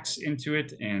hacks into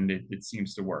it, and it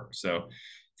seems to work. So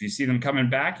if you see them coming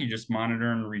back, you just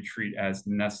monitor and retreat as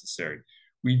necessary.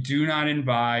 We do not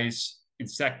advise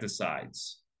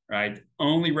insecticides, right?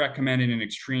 Only recommended in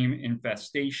extreme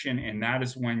infestation, and that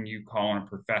is when you call on a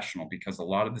professional, because a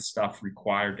lot of the stuff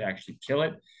required to actually kill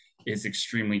it is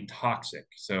extremely toxic.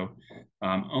 So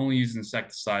only use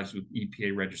insecticides with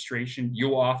EPA registration.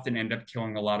 You'll often end up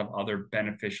killing a lot of other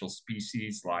beneficial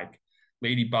species like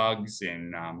ladybugs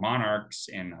and monarchs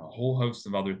and a whole host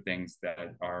of other things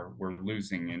that we're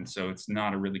losing. And so it's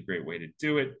not a really great way to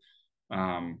do it.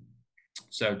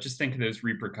 So just think of those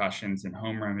repercussions, and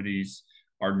home remedies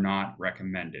are not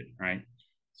recommended, right?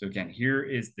 So again, here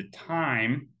is the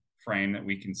time frame that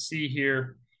we can see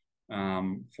here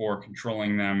for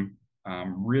controlling them.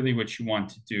 Really what you want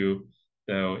to do,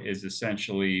 though, is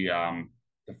essentially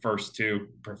the first 2.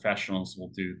 Professionals will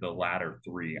do the latter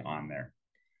 3 on there.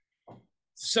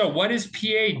 So what is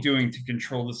PA doing to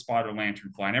control the spotted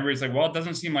lanternfly? And everybody's like, well, it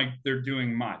doesn't seem like they're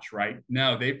doing much, right?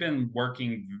 No, they've been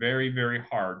working very, very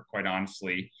hard, quite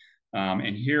honestly.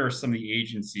 And here are some of the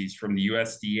agencies from the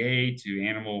USDA to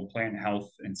Animal Plant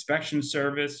Health Inspection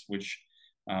Service, which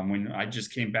when I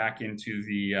just came back into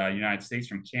the United States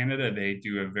from Canada, they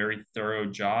do a very thorough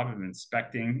job of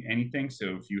inspecting anything.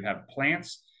 So if you have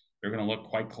plants, they're going to look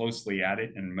quite closely at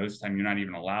it. And most of the time, you're not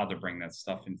even allowed to bring that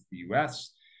stuff into the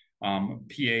US.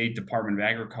 PA, Department of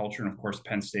Agriculture, and of course,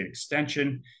 Penn State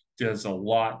Extension does a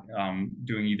lot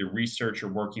doing either research or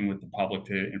working with the public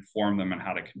to inform them on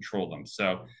how to control them.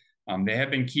 So they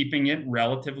have been keeping it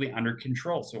relatively under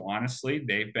control. So honestly,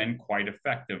 they've been quite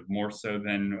effective, more so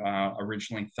than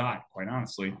originally thought, quite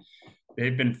honestly.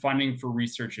 They've been funding for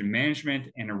research and management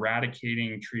and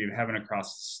eradicating tree of heaven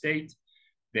across the state.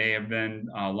 They have been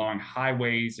along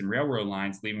highways and railroad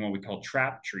lines, leaving what we call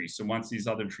trap trees. So once these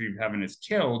other tree of heaven is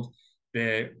killed,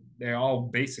 they all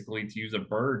basically, to use a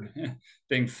bird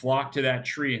thing, flock to that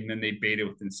tree and then they bait it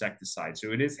with insecticide.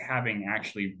 So it is having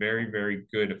actually very, very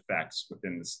good effects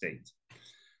within the state.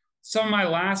 Some of my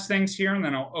last things here, and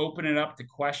then I'll open it up to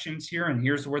questions here. And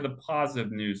here's where the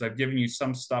positive news. I've given you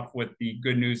some stuff with the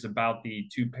good news about the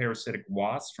 2 parasitic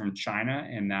wasps from China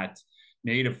and that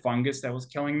native fungus that was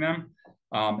killing them.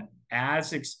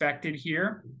 As expected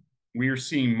here, we are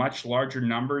seeing much larger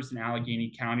numbers in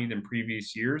Allegheny County than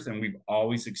previous years, and we've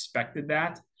always expected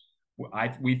that.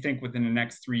 We think within the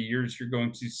next 3 years, you're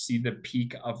going to see the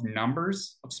peak of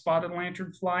numbers of spotted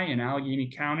lanternfly in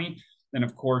Allegheny County. Then,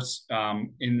 of course,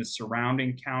 in the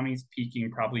surrounding counties,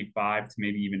 peaking probably 5 to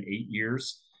maybe even 8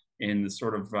 years in the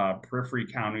sort of periphery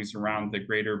counties around the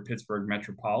greater Pittsburgh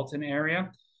metropolitan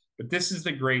area. But this is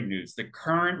the great news. The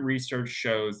current research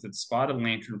shows that spotted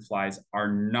lanternflies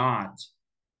are not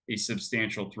a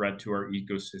substantial threat to our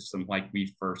ecosystem like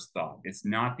we first thought. It's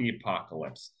not the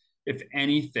apocalypse. If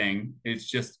anything, it's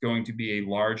just going to be a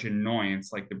large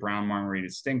annoyance like the brown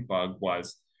marmorated stink bug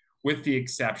was, with the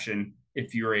exception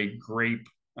if you're a grape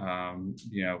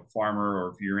farmer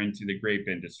or if you're into the grape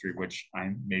industry, which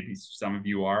maybe some of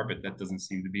you are, but that doesn't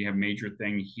seem to be a major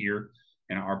thing here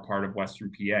in our part of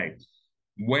Western PA.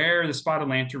 Where the spotted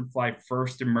lanternfly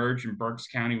first emerged in Berks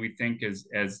County, we think as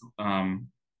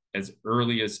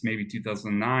early as maybe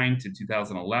 2009 to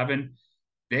 2011,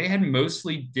 they had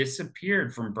mostly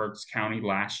disappeared from Berks County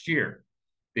last year.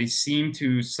 They seem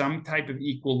to some type of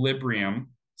equilibrium.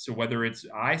 So whether it's,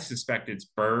 I suspect it's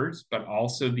birds, but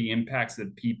also the impacts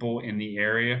that people in the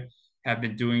area have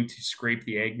been doing to scrape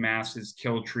the egg masses,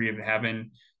 kill tree of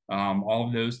heaven, all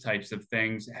of those types of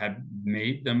things have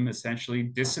made them essentially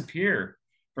disappear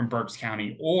from Berks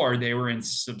County, or they were in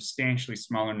substantially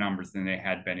smaller numbers than they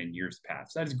had been in years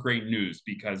past. That is great news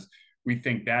because we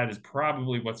think that is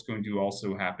probably what's going to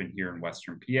also happen here in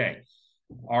Western PA.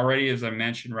 Already, as I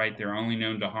mentioned, right, they're only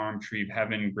known to harm tree of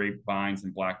heaven, grapevines,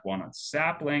 and black walnut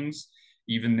saplings.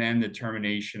 Even then, the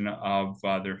termination of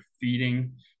their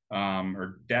feeding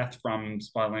or death from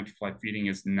spotted lanternfly feeding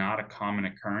is not a common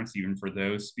occurrence, even for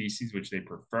those species which they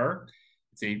prefer.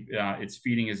 Its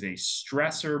feeding is a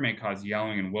stressor, may cause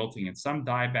yellowing and wilting in some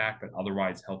dieback, but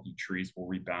otherwise healthy trees will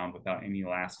rebound without any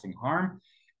lasting harm.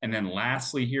 And then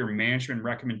lastly here, management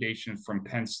recommendations from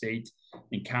Penn State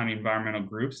and county environmental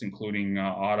groups, including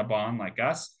Audubon like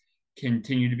us,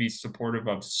 continue to be supportive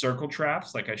of circle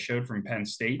traps, like I showed from Penn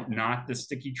State, not the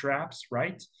sticky traps,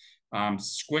 right?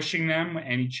 Squishing them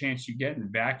any chance you get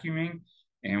and vacuuming.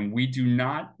 And we do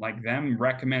not, like them,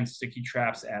 recommend sticky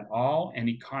traps at all.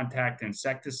 Any contact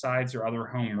insecticides or other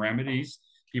home remedies.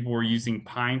 People were using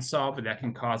pine saw, but that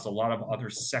can cause a lot of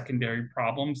other secondary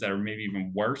problems that are maybe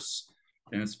even worse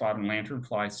than the spotted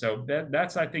lanternfly. So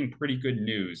that's, I think, pretty good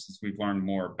news as we've learned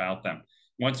more about them.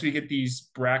 Once we get these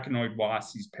brachynoid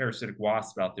wasps, these parasitic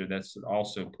wasps out there, that should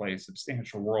also play a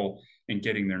substantial role in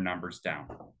getting their numbers down.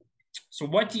 So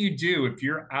what do you do if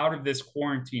you're out of this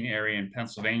quarantine area in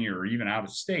Pennsylvania or even out of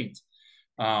state?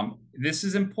 This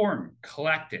is important.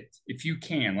 Collect it if you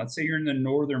can. Let's say you're in the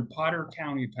northern Potter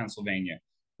County of Pennsylvania,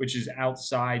 which is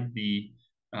outside the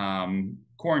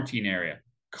quarantine area.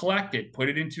 Collect it, put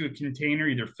it into a container,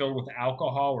 either filled with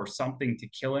alcohol or something to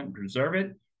kill it and preserve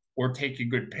it, or take a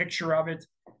good picture of it,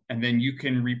 and then you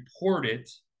can report it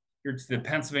here to the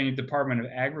Pennsylvania Department of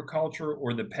Agriculture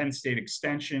or the Penn State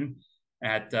Extension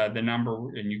at the number,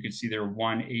 and you can see there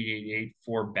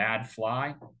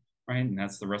 1-888-4-BAD-FLY, right? And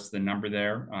that's the rest of the number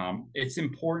there. It's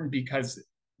important because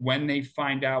when they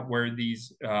find out where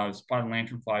these spotted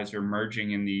lanternflies are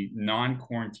emerging in the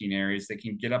non-quarantine areas, they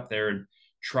can get up there and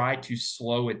try to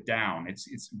slow it down.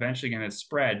 It's eventually going to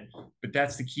spread, but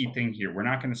that's the key thing here. We're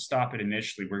not going to stop it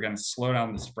initially. We're going to slow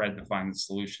down the spread to find the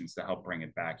solutions to help bring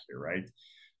it back here, right?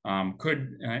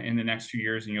 could in the next few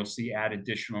years, and you'll see add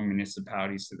additional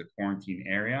municipalities to the quarantine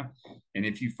area. And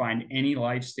if you find any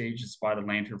life stage of spotted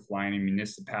lanternfly in a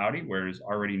municipality where it is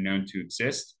already known to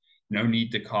exist, no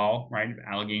need to call, right?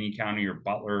 Allegheny County or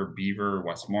Butler or Beaver or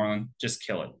Westmoreland, just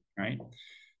kill it, right?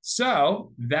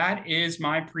 So that is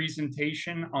my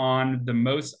presentation on the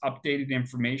most updated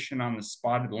information on the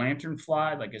spotted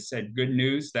lanternfly. Like I said, good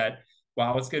news that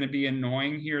while it's going to be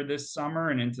annoying here this summer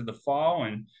and into the fall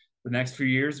and the next few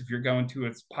years, if you're going to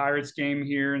a Pirates game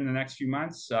here in the next few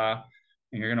months,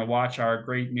 and you're going to watch our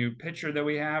great new pitcher that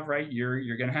we have, right?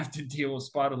 You're going to have to deal with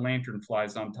spotted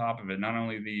lanternflies on top of it, not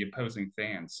only the opposing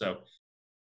fans. So